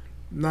who's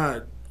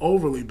not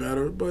overly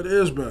better, but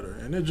is better,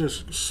 and it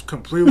just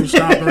completely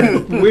stopped.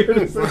 Weird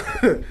as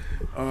that.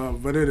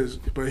 But it is.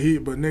 But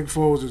Nick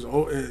Foles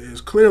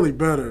is clearly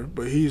better,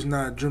 but he's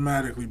not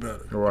dramatically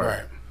better.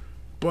 Right.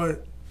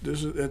 But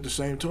this is at the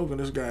same token,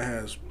 this guy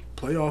has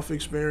playoff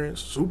experience,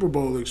 Super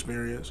Bowl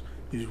experience.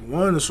 He's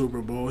won the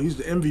Super Bowl. He's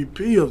the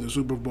MVP of the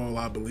Super Bowl,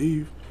 I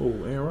believe. Oh,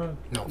 Aaron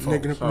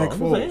Rodgers? No, Nick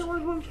Foles. Aaron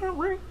Rodgers won the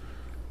ring.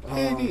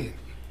 Yeah, he did.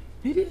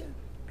 He did.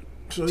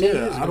 So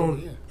yeah,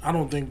 I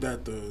don't think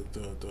that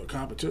the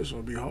competition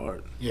will be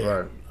hard. Yeah.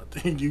 Right. I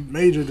think you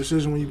made your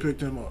decision when you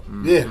picked him up.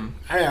 Mm-hmm.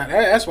 Yeah,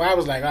 that's why I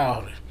was like,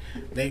 oh,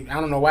 I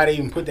don't know why they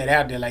even put that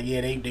out there. Like,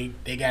 yeah,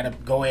 they got to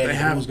go ahead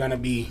and who's gonna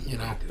be,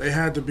 They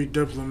had to be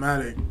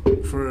diplomatic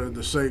for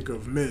the sake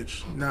of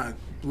Mitch not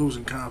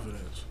losing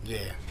confidence.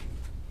 Yeah,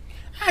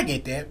 I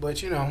get that, but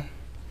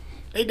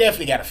they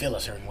definitely got to feel a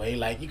certain way.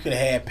 Like, you could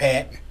have had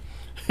Pat.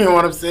 You know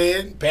what I'm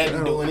saying?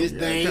 Pat doing his thing.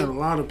 They got a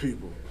lot of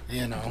people.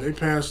 They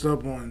passed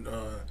up on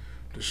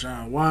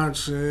Deshaun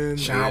Watson.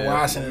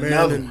 Watson,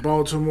 man in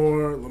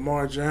Baltimore,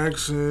 Lamar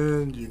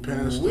Jackson. You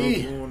passed up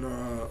on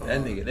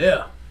that nigga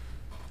there.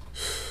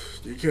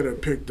 You could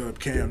have picked up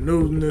Cam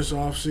Newton this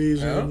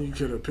offseason. Yeah. You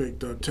could have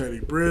picked up Teddy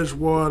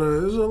Bridgewater.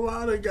 There's a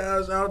lot of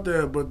guys out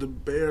there, but the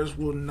Bears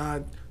will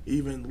not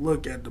even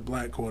look at the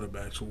black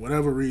quarterbacks for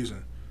whatever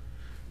reason.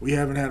 We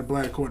haven't had a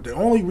black quarterback.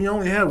 We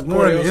only have one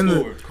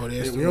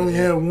we only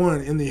had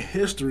one in the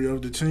history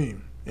of the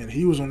team, and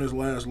he was on his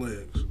last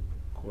legs.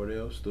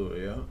 Cordell Stewart,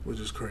 yeah. Which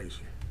is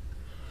crazy.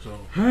 So,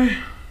 hey,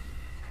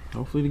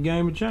 hopefully the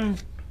game will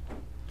change.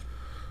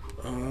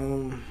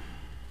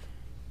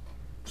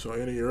 So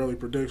any early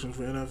predictions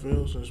for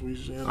NFL since we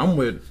see? I'm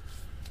with.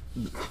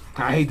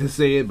 I hate to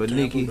say it, but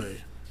Tampa Nikki, Bay.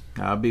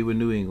 I'll be with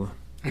New England.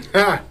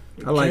 I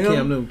like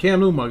Cam Newton. Cam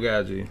Newton, my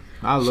guy, G.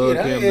 I love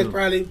Cam Newton. She's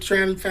probably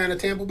trying to find a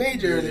Tampa Bay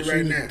jersey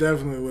right now.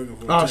 Definitely looking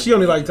for. Oh, she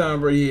only like Tom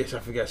Brady. Yes, I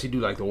forgot. She do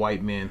like the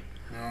white men.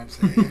 You know what I'm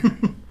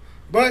saying?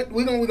 But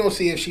we're gonna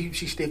see if she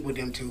stick with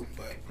them too.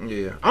 But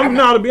yeah,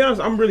 to be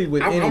honest, I'm really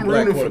with any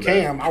black rooting for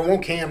Cam. I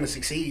want Cam to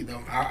succeed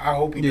though. I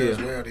hope he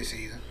does well this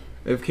season.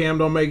 If Cam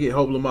don't make it,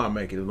 hope Lamar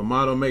make it. If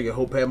Lamar don't make it,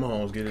 hope Pat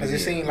Mahomes get it. Because it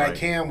seemed like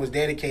Cam was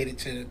dedicated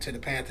to the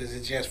Panthers.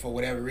 It's just for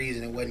whatever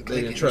reason it wasn't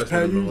clicking.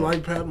 Pat, you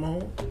like Pat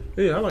Mahomes?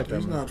 Yeah, I like that.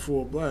 He's not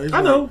full black.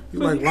 I know.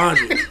 He's like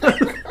Logic.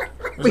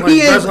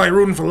 That's like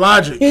rooting for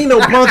Logic. He ain't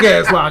no punk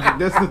ass Logic.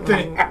 That's the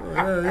thing.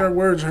 Your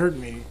words hurt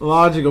me.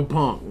 Logic or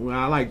punk. Well,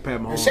 I like Pat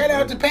Mahomes. Shout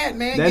out to Pat,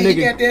 man. That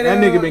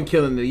nigga been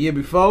killing the year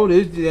before.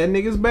 That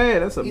nigga's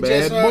bad. That's a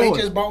bad boy.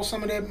 He just bought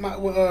some of that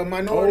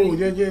minority. Oh,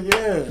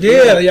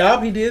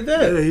 yeah, he did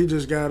that. Yeah, he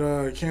just got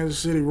Kansas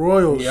City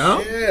Royals. Yeah.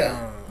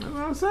 That's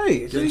what I'm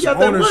saying. So he got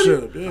that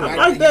ownership. Yeah. I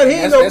like that. He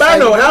ain't gonna buy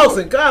no house.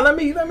 And God, let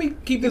me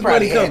keep this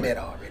money coming.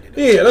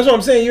 Yeah, that's what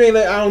I'm saying.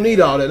 I don't need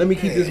all that. Let me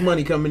keep this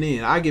money coming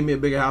in. I give me a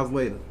bigger house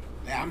later.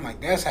 I'm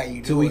like, that's how you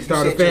do Till we it.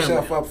 start you a set family.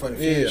 yourself up for the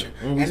future.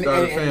 When we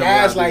start a family, and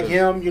guys like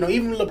him,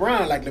 even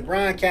LeBron,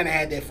 LeBron kind of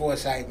had that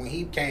foresight when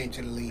he came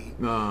to the league.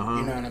 Uh-huh.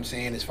 You know what I'm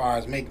saying? As far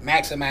as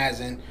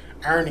maximizing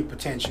earning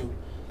potential,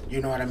 you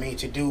know what I mean,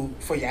 to do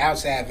for your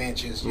outside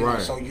ventures, you know,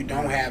 so you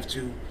don't have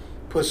to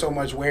put so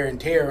much wear and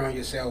tear on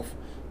yourself,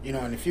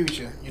 in the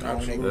future.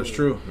 That's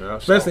true. Yeah.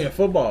 Especially in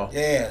football.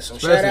 Yeah, so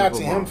shout out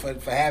to him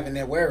for having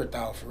that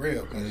wherewithal for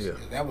real,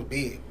 because that was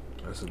big.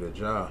 That's a good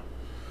job.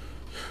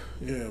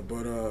 Yeah,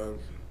 but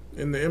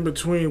in the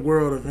in-between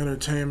world of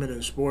entertainment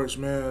and sports,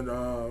 man,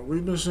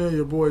 we've been seeing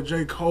your boy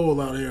J. Cole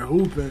out here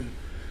hooping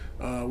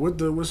with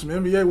some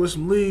NBA, with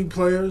some league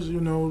players,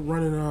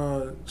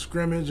 running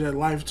scrimmage at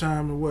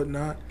Lifetime and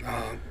whatnot.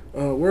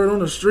 Word on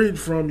the street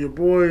from your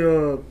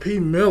boy P.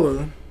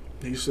 Miller,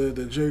 he said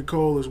that J.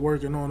 Cole is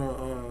working on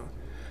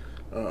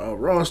a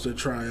roster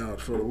tryout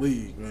for the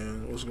league,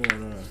 man. What's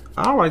going on?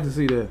 I like to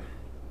see that.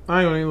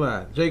 I ain't gonna even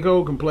lie. J.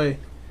 Cole can play.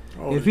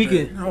 How old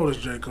is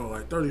J. Cole?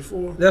 Like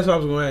 34? That's what I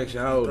was gonna ask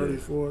you. How old?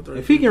 34.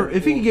 If he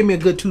can give me a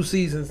good 2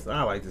 seasons,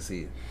 I like to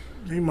see it.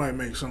 He might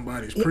make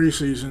somebody's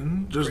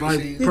preseason, just like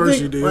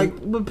Percy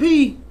did. But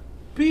P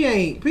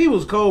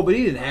was cold, but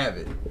he didn't have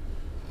it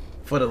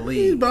for the league.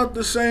 He's about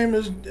the same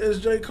as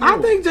J. Cole. I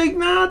think J.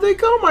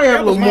 Cole might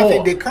have a little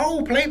more. Did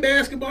Cole play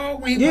basketball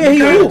when he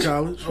went to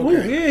college?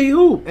 Okay. Yeah, he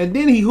hooped. And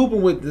then he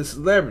hooping with the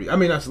celebrity. I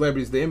mean, not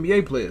celebrities, the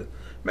NBA players.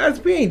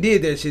 Master P ain't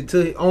did that shit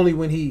till only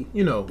when he,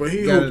 But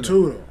he hooped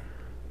too, though.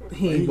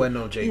 He wasn't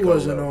on J. Cole. He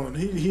wasn't on.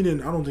 He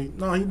didn't. I don't think.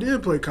 No, he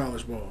did play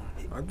college ball.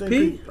 I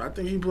think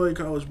he played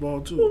college ball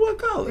too. Well, what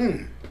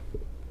college?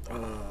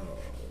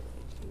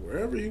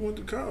 Wherever he went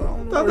to college. I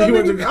don't know.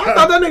 I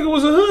thought that nigga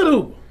was a hood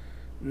hooper.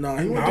 No,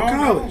 he went to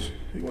college.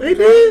 He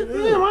did?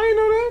 Damn, I didn't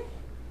know that.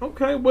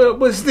 Okay, well,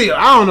 but still,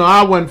 I don't know.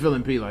 I wasn't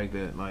feeling P like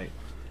that. Like,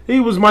 he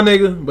was my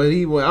nigga, but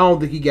I don't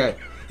think he got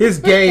his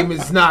game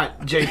is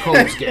not J.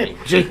 Cole's game.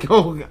 J.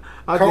 Cole,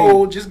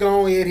 Cole, just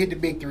go ahead and hit the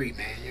big three,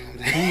 man. You know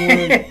what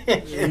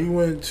I'm saying? He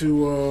went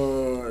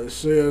to it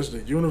says the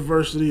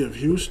University of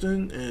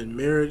Houston and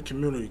Merritt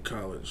Community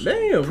College.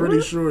 Damn, Pretty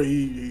bro. sure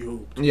he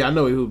hooped. Yeah, I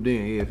know he hooped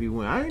in. Yeah, if he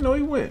went, I didn't know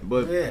he went,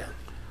 but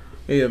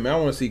yeah, man, I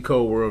want to see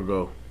Cole World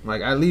go.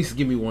 Like, at least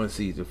give me one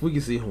season. If we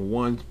can see him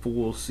one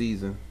full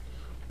season,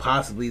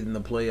 possibly in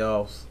the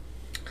playoffs.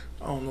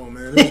 I don't know,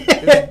 man.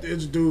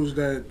 It's dudes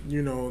that,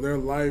 you know, their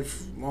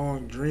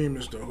lifelong dream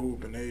is to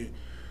hoop, and they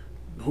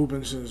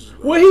hooping since.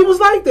 Well, he was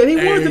like that. He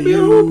wanted to be a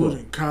hooper.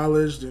 In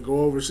college, then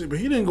go overseas, but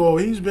he didn't go.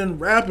 He's been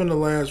rapping the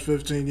last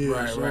 15 years.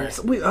 Right, so. right.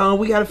 So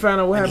we got to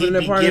find out what happened in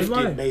that he'd part be of his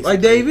gifted, life. basically.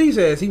 Like Dave E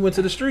says, he went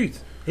to the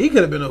streets. He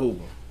could have been a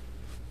hooper,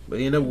 but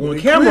he ended up going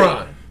He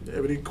Cameron. quit.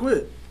 Yeah, but he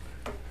quit.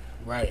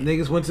 Right.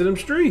 Niggas went to them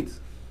streets,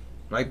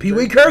 like Pee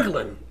Wee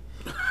Kirkland.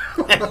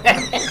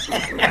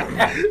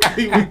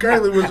 He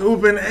currently was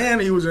hooping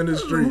and he was in the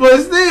street. But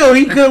still,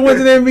 he could have went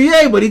to the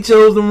NBA, but he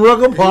chose them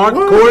Rucker Park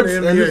was courts.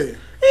 in the And NBA.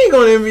 he ain't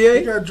going to the He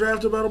NBA got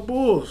drafted by the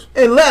Bulls.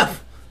 and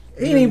left.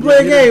 He didn't even Yeah, play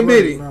a he game, didn't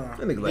did play, he? nah.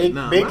 That nigga like, Big,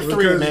 nah, big man.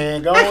 three, because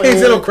man. Go I can't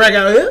send no ahead. crack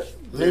out here.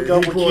 Link Yeah,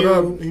 up he with pulled you.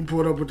 up. He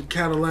pulled up with the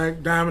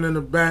Cadillac, diamond in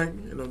the back.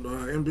 You know, the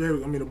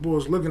NBA. I mean, the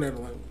Bulls looking at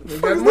him like, they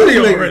fuck got is money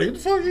this nigga? already. What the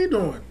fuck are you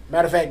doing?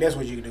 Matter of fact, that's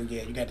what you can do.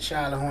 Yeah, you got the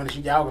Charlotte Hornets.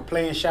 Y'all can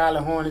play in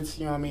Charlotte Hornets.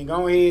 You know what I mean?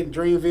 Go ahead,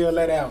 Dreamville,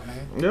 let out,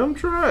 man. Yeah, I'm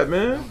trying,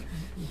 man.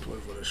 He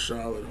played for the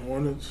Charlotte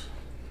Hornets.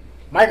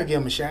 Michael give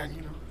him a shot,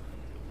 you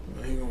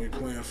know. He gonna be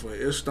playing for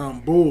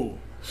Istanbul.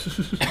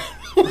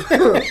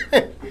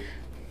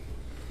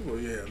 Well,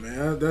 yeah,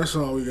 man. That's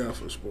all we got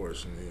for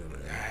sports in here,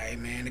 man. All right,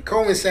 man. To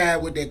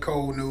coincide with that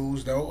cold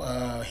news, though,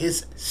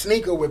 his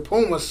sneaker with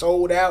Puma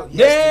sold out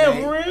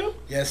yesterday. Damn, for real?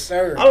 Yes,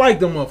 sir. I like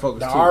them motherfuckers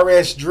The too.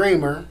 RS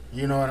Dreamer,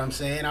 you know what I'm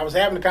saying? I was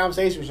having a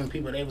conversation with some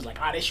people. They was like,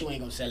 "Oh, that shoe ain't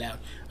gonna sell out."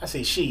 I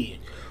said, "Shit."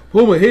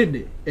 Puma hitting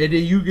it, and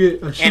then you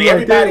get a shoe And like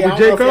everybody, that I with don't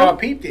J. know if y'all Cole.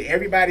 peeped it.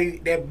 Everybody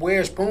that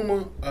wears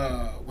Puma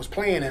was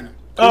playing in them.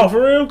 Oh,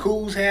 for real?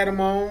 Coos had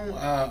them on.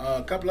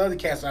 A couple other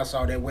cats I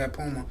saw that wear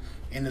Puma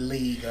in the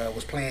league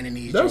was playing in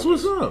these. That's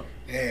jokers. what's up.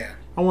 Yeah,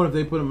 I wonder if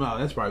they put him out.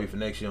 That's probably for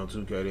next year on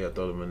 2K. They'll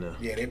throw him in there.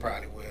 yeah, they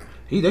probably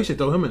will. They should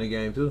throw him in the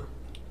game too.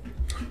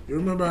 You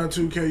remember how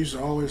 2K used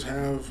to always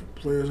have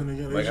players in the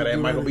game? Like how they had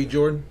Michael B.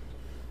 Jordan.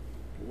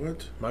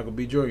 What? Michael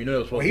B. Jordan. You know that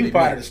was supposed Well, to he be was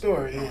part me. of the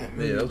story. Yeah.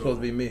 Yeah, that was supposed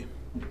to be me.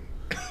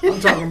 I'm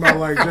talking about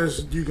like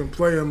just you can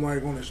play them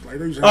like on this. Like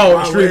they used to Oh,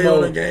 have extreme Wale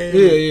on the mode. game.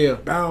 Yeah, yeah.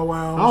 Bow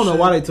Wow. I don't know shit.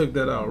 why they took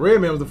that out.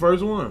 Redman was the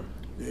first one.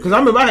 Because I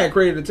remember I had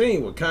created a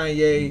team with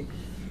Kanye,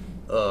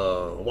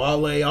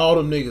 Wale, all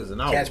them niggas,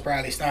 and I Cats was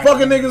probably started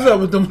fucking niggas up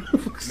with them.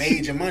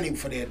 major money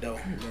for that though.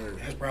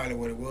 That's probably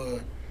what it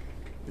was.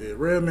 Yeah,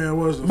 Redman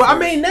was the But I first.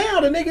 mean, now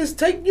the niggas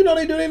take, they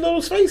do their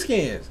little face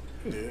scans.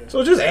 Yeah.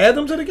 So just add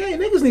them to the game.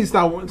 Niggas need to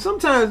stop.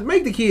 Sometimes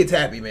make the kids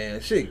happy,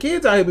 man. Shit,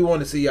 kids out here be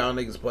wanting to see y'all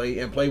niggas play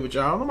and play with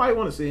y'all. Nobody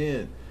want to see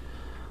him.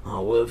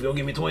 Oh well, if you don't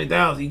give me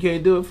 20,000, you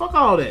can't do it. Fuck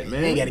all that, You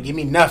man. ain't got to give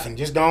me nothing.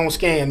 Just don't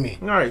scan me.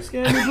 All right,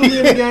 scan me, put me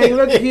in the game.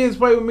 Let the kids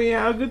play with me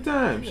and have a good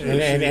time.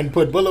 Shit. And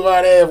put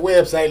Boulevard Ave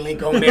website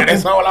link on there.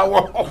 That's all I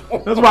want.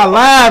 That's why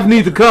live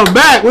need to come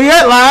back. We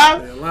at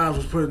live. Yeah, Live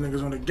was putting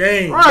niggas on the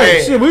game. Right,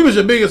 Yeah. shit, we was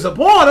your biggest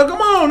supporter.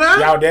 Come on now.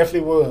 Y'all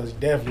definitely was.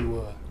 Definitely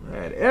was.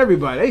 Had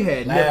everybody. They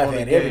had Nip Live on the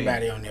had game.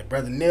 everybody on there.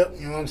 Brother Nip,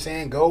 you know what I'm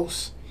saying?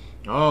 Ghost.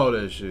 All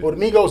that shit. Well,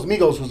 the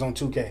Migos was on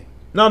 2K.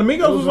 No, the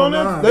Migos was on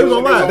there. live. They was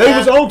on live. They They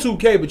was was on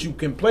 2K, but you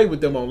can play with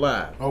them on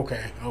live.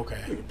 Okay.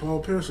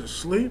 Paul Pierce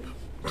asleep.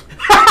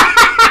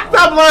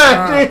 Stop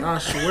lying, G. I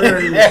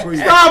swear he was asleep.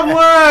 Stop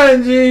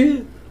lying,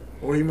 G.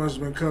 Or he must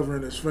have been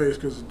covering his face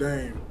because of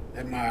Dame.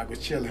 That Mog was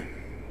chilling.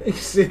 He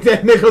said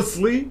that nigga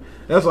sleep.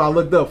 That's why I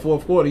looked up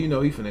fourth quarter. You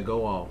know he finna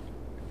go off.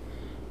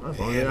 That's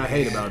the only thing I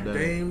hate about that.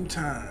 Dame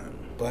time.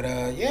 But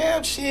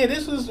yeah, shit.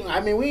 This was. I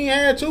mean, we ain't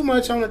had too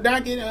much on the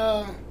docket.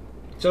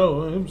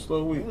 So it was a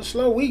slow It week. was a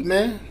slow week,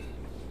 man.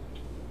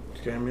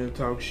 Came here to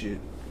talk shit.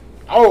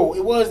 Oh,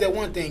 it was that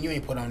one thing you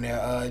ain't put on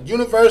there.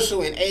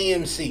 Universal and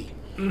AMC.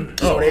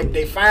 So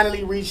they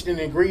finally reached an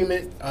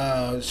agreement.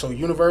 So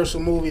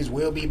Universal movies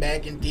will be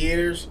back in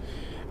theaters.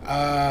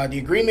 The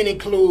agreement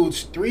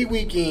includes 3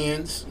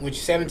 weekends, which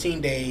is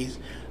 17 days,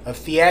 of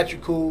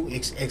theatrical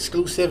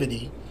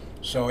exclusivity.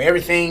 So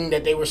everything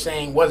that they were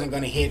saying wasn't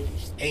going to hit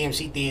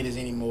AMC theaters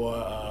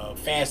anymore.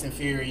 Fast and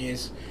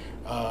Furious,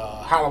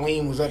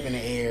 Halloween was up in the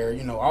air.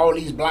 You know, all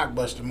these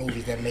blockbuster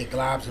movies that make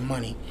globs of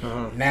money.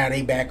 Now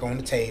they back on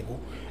the table.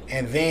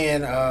 And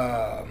then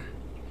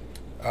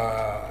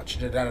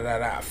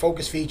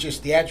Focus features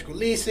theatrical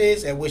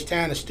releases, at which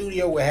time the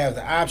studio will have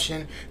the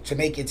option to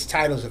make its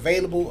titles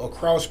available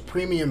across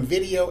premium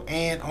video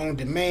and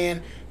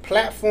on-demand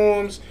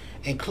platforms,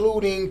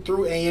 including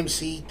through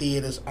AMC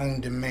Theaters on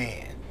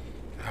Demand.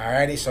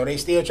 Alrighty, so they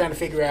still trying to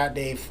figure out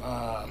their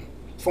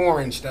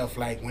foreign stuff,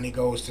 like when it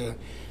goes to,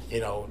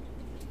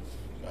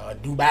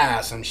 Dubai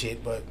or some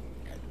shit, but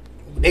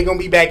they gonna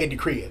be back at the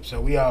crib, so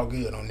we all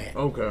good on that.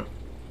 Okay.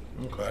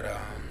 But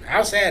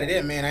outside of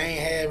that, man, I ain't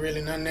had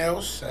really nothing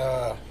else.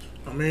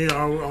 I mean,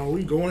 are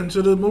we going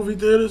to the movie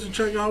theaters to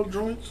check out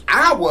joints?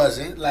 I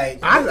wasn't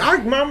like.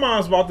 My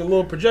mom's bought the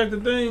little projector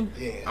thing.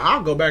 Yeah.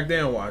 I'll go back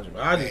there and watch it.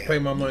 I just Yeah. pay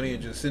my money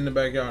and just sit in the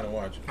backyard and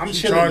watch it. I'm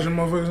She chilling. charging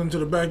motherfuckers into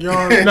the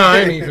backyard. No,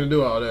 I ain't even gonna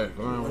do all that.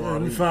 I don't Yeah,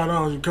 want to.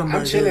 $5 you come back.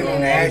 I'm chilling here.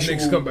 on the niggas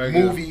actual come back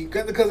movie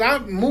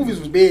because movies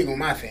was big on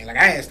my thing. Like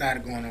I had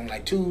started going on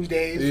like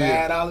Tuesdays,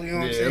 Yeah. $5. You know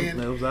what I'm saying?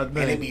 That was our And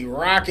it thing. be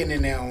rocking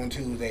in there on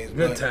Tuesdays.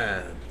 Good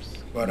times.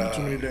 But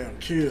Too many damn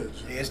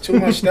kids. yeah, it's too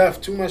much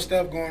stuff. Too much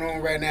stuff going on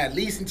right now. At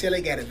least until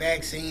they got a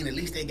vaccine. At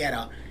least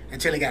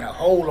until they got a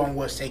hold on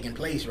what's taking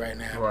place right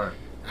now. Right.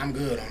 I'm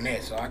good on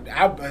that. So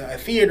a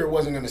theater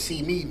wasn't going to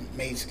see me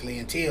basically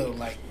until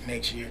like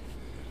next year.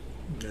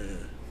 Yeah.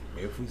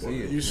 If we Well,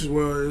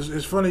 see it.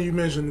 it's funny you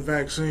mentioned the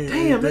vaccine.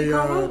 Damn, they they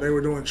call up. they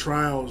were doing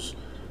trials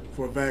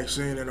for a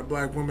vaccine, and a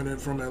black woman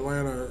from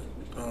Atlanta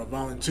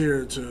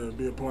volunteered to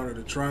be a part of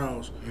the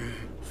trials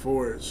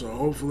for it. So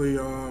hopefully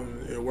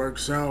it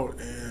works out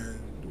and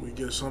we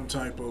get some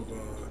type of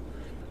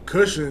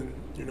cushion,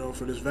 you know,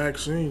 for this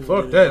vaccine.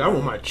 Fuck that. I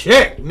want my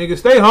check. Nigga,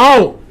 stay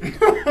home.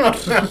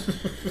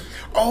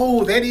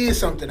 Oh, that is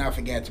something I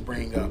forgot to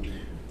bring up.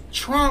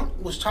 Trump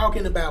was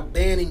talking about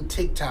banning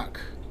TikTok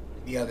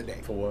the other day.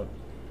 For what?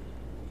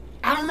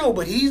 I don't know,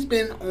 but he's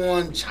been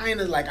on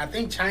China. Like I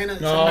think China,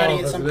 somebody in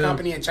that's some them.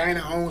 company in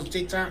China owns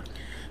TikTok.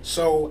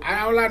 So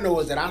all I know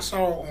is that I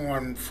saw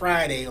on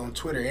Friday on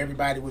Twitter,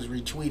 everybody was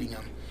retweeting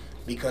him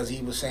because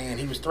he was saying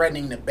he was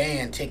threatening to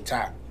ban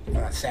TikTok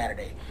on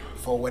Saturday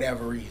for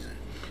whatever reason.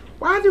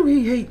 Why do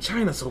he hate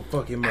China so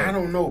fucking much? I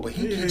don't know, but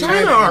he keeps China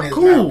it in are his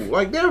cool. mouth.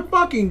 Like, they're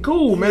fucking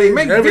cool, man. They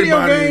make video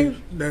Everybody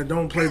games. that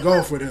don't play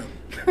golf with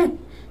him.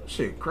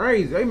 Shit,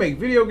 crazy. They make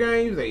video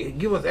games. They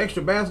give us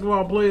extra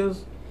basketball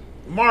players.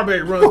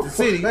 Marbury runs the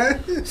city.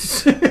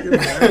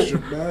 Extra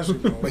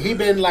basketball. But he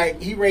been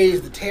like he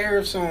raised the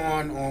tariffs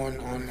on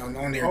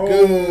their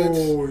goods.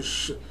 Oh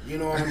shit! You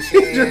know what I'm He just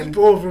saying?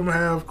 pulled from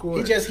half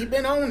court. he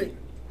been on it.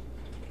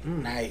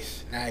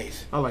 Nice.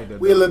 I like that.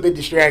 We're a little bit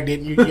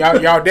distracted.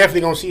 Y'all definitely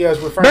gonna see us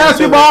referring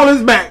Basketball to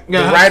is back, the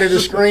guys. right of the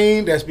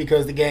screen. That's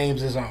because the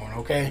games is on.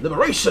 Okay,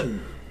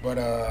 Liberation. but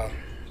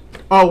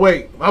Oh,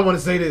 wait. I want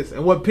to say this.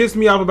 And what pissed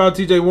me off about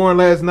TJ Warren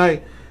last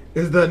night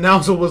is the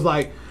announcer was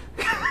like,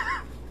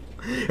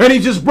 and he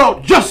just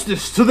brought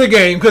justice to the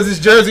game because his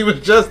jersey was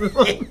justice.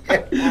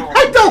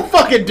 I don't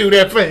fucking do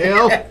that for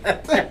him.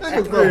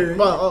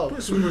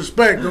 Put some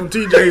respect on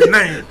TJ's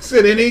name.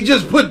 And he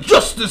just put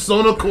justice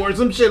on the court,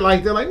 some shit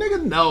like that. Like,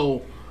 nigga,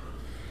 no.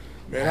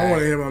 Man, I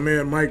want to hear my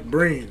man Mike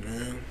Breen,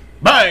 man.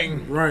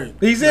 Bang. Right.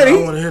 He said I he.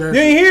 want to hear You that.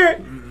 ain't hear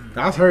it?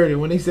 I heard it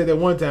when he said that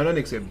one time. That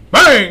nigga said,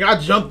 bang. I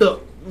jumped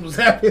up. I was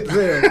happy as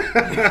hell.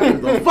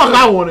 The fuck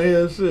I want to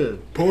hear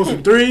shit. Pull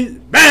some threes,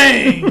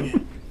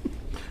 bang.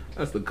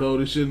 That's the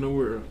coldest shit in the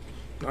world.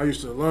 I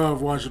used to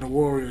love watching the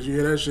Warriors. You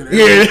hear that shit?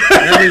 Yeah.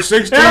 Every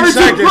 16 Every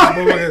seconds. two-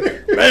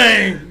 Motherfucker.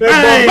 Bang, Bang,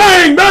 bang.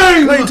 bang,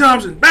 bang. Klay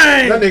Thompson,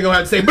 bang. That nigga gonna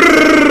have to say,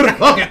 brrrr.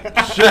 Fuck it.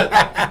 Shit.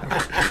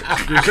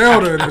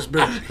 Griselda in this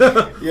bitch.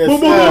 yes, Boo,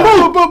 sir.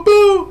 boo, boo, boo,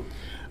 boo.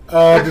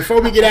 Before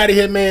we get out of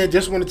here, man,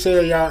 just want to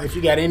tell y'all if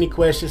you got any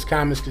questions,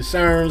 comments,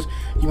 concerns,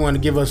 you want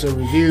to give us a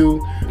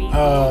review,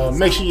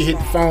 make sure you hit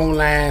the phone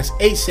lines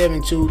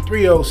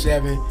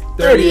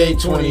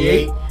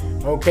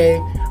 872-307-3828. Okay.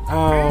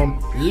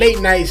 Late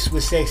nights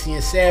with Sexy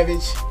and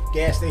Savage,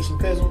 Gas Station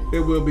Pizzle. It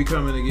will be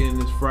coming again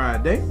this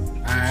Friday.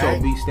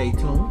 Alright. So stay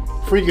tuned.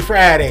 Freaky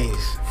Fridays.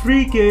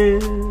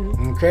 Freaking.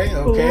 Okay.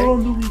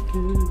 On the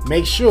weekend.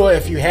 Make sure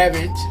if you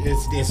haven't,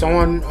 it's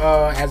on.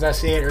 As I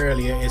said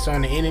earlier, it's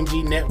on the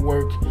NMG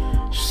Network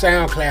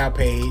SoundCloud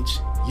page.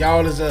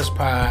 Y'all is us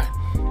pod.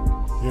 You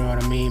know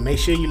what I mean. Make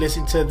sure you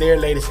listen to their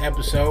latest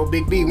episode.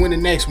 Big B, when the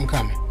next one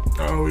coming?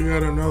 Oh, we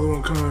got another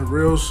one coming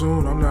real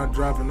soon. I'm not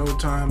dropping no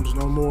times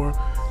no more.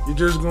 You're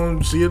just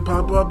gonna see it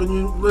pop up and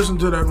you listen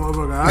to that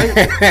motherfucker, alright?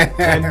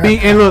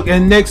 And look,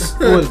 and next,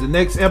 what is the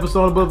next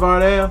episode of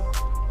Boulevard Ave?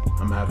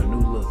 I'm gonna have a new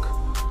look.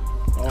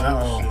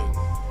 Uh-oh.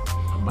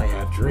 I might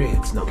have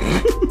dreads. No.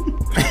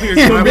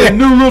 It's gonna be a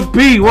new look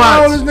P. Oh,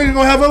 Watch. this nigga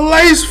gonna have a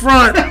lace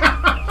front.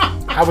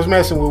 I was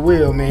messing with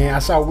Will, man. I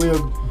saw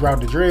Will brought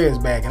the dreads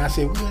back, and I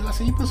said, Will,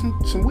 you put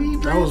some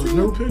weave That dreads was a in?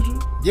 new picture?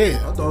 Yeah.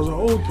 I thought it was an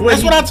old picture.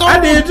 That's what I told I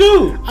him. did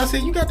too. I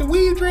said, you got the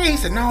weave dread? He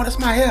said, no, that's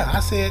my hair. I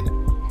said,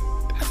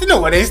 no,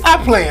 well, they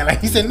stop playing. Like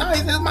he said, no,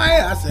 that's my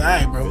hair. I said, all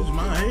right, bro. It's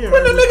my hair.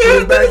 When the I just nigga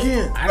put it back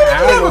in. I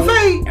have don't a know.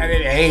 fade.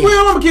 Hey.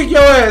 Well, I'm gonna kick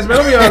your ass, man.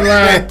 Let me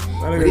online. That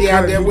But he nigga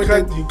out there with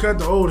he cut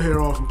the old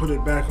hair off and put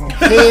it back on.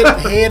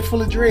 head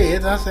full of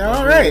dreads. I said,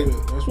 all right.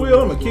 That's what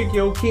Will, I'm we gonna do. kick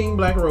your King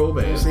Black Robe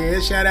ass.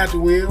 Said, shout out to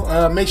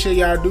Will. Make sure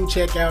y'all do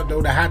check out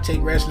though the Hot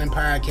Take Wrestling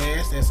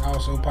podcast. That's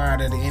also part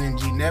of the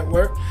NMG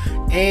Network.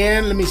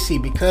 And let me see,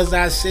 because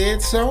I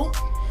said so.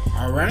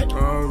 All right.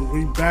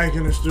 We back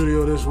in the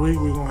studio this week.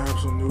 We're gonna have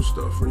some new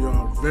stuff for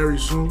y'all very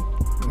soon.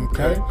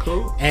 Okay.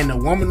 Cool. And the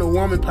Woman to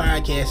Woman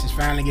podcast is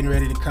finally getting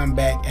ready to come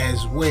back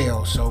as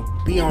well. So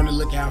be on the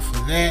lookout for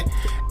that.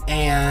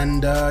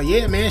 And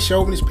yeah, man,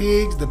 Chauvinist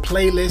Pigs. The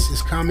playlist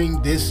is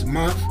coming this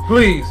month.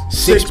 Please.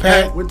 Six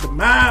pack. with the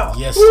mouth.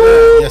 Yes,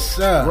 sir. Yes,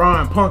 sir.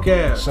 Ryan, punk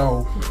ass.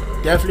 So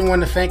definitely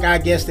want to thank our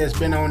guest that's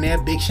been on there.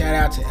 Big shout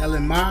out to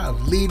Ellen Ma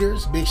of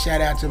Leaders. Big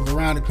shout out to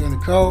Veronica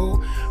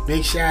Nicole.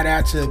 Big shout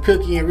out to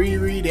Cookie and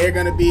Riri. They're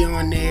gonna be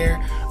on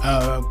there.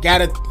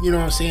 You know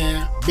what I'm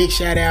saying? Big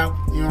shout out,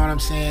 you know what I'm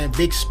saying?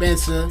 Vic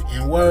Spencer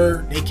and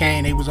Word.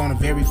 They was on the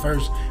very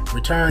first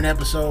return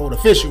episode,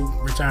 official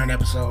return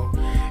episode.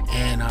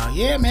 And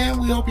yeah, man,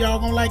 we hope y'all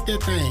gonna like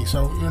that thing.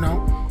 So, you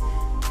know.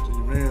 To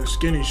your man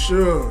Skinny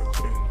Suge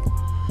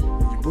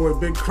and your boy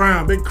Big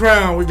Crown. Big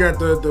Crown, we got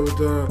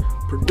the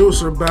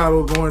producer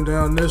battle going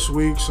down this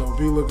week, so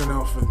be looking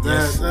out for that.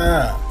 Yes,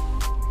 sir.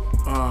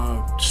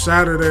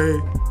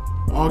 Saturday,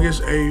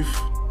 August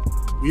 8th.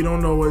 We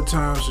don't know what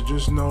time, so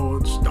just know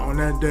it's on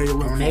that day.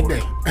 On that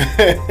day.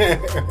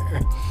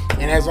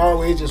 And as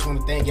always, just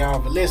want to thank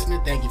y'all for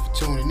listening. Thank you for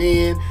tuning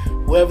in.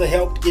 Whoever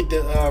helped get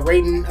the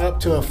rating up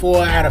to a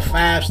 4 out of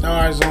 5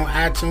 stars on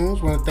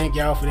iTunes, want to thank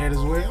y'all for that as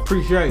well.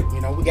 Appreciate it. You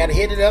know, we got to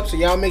hit it up, so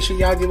y'all make sure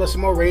y'all give us some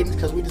more ratings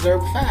because we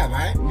deserve a 5, all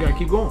right? We gotta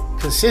keep going.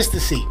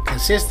 Consistency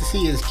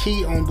is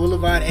key on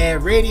Boulevard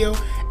Ad Radio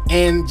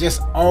and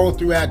just all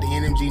throughout the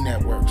NMG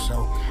network.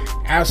 So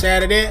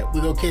outside of that, we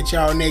gonna catch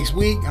y'all next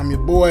week. I'm your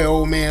boy,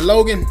 Old Man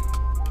Logan.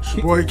 It's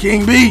your boy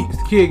King B. It's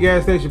the Kid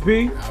Gas Station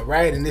P. All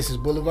right, and this is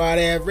Boulevard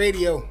Ad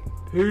Radio.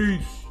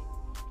 Peace.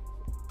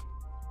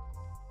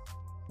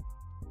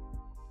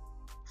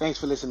 Thanks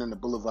for listening to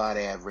Boulevard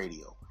Ave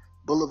Radio.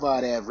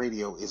 Boulevard Ave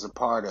Radio is a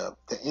part of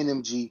the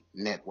NMG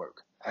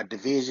Network, a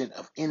division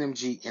of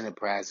NMG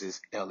Enterprises,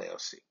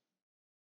 LLC.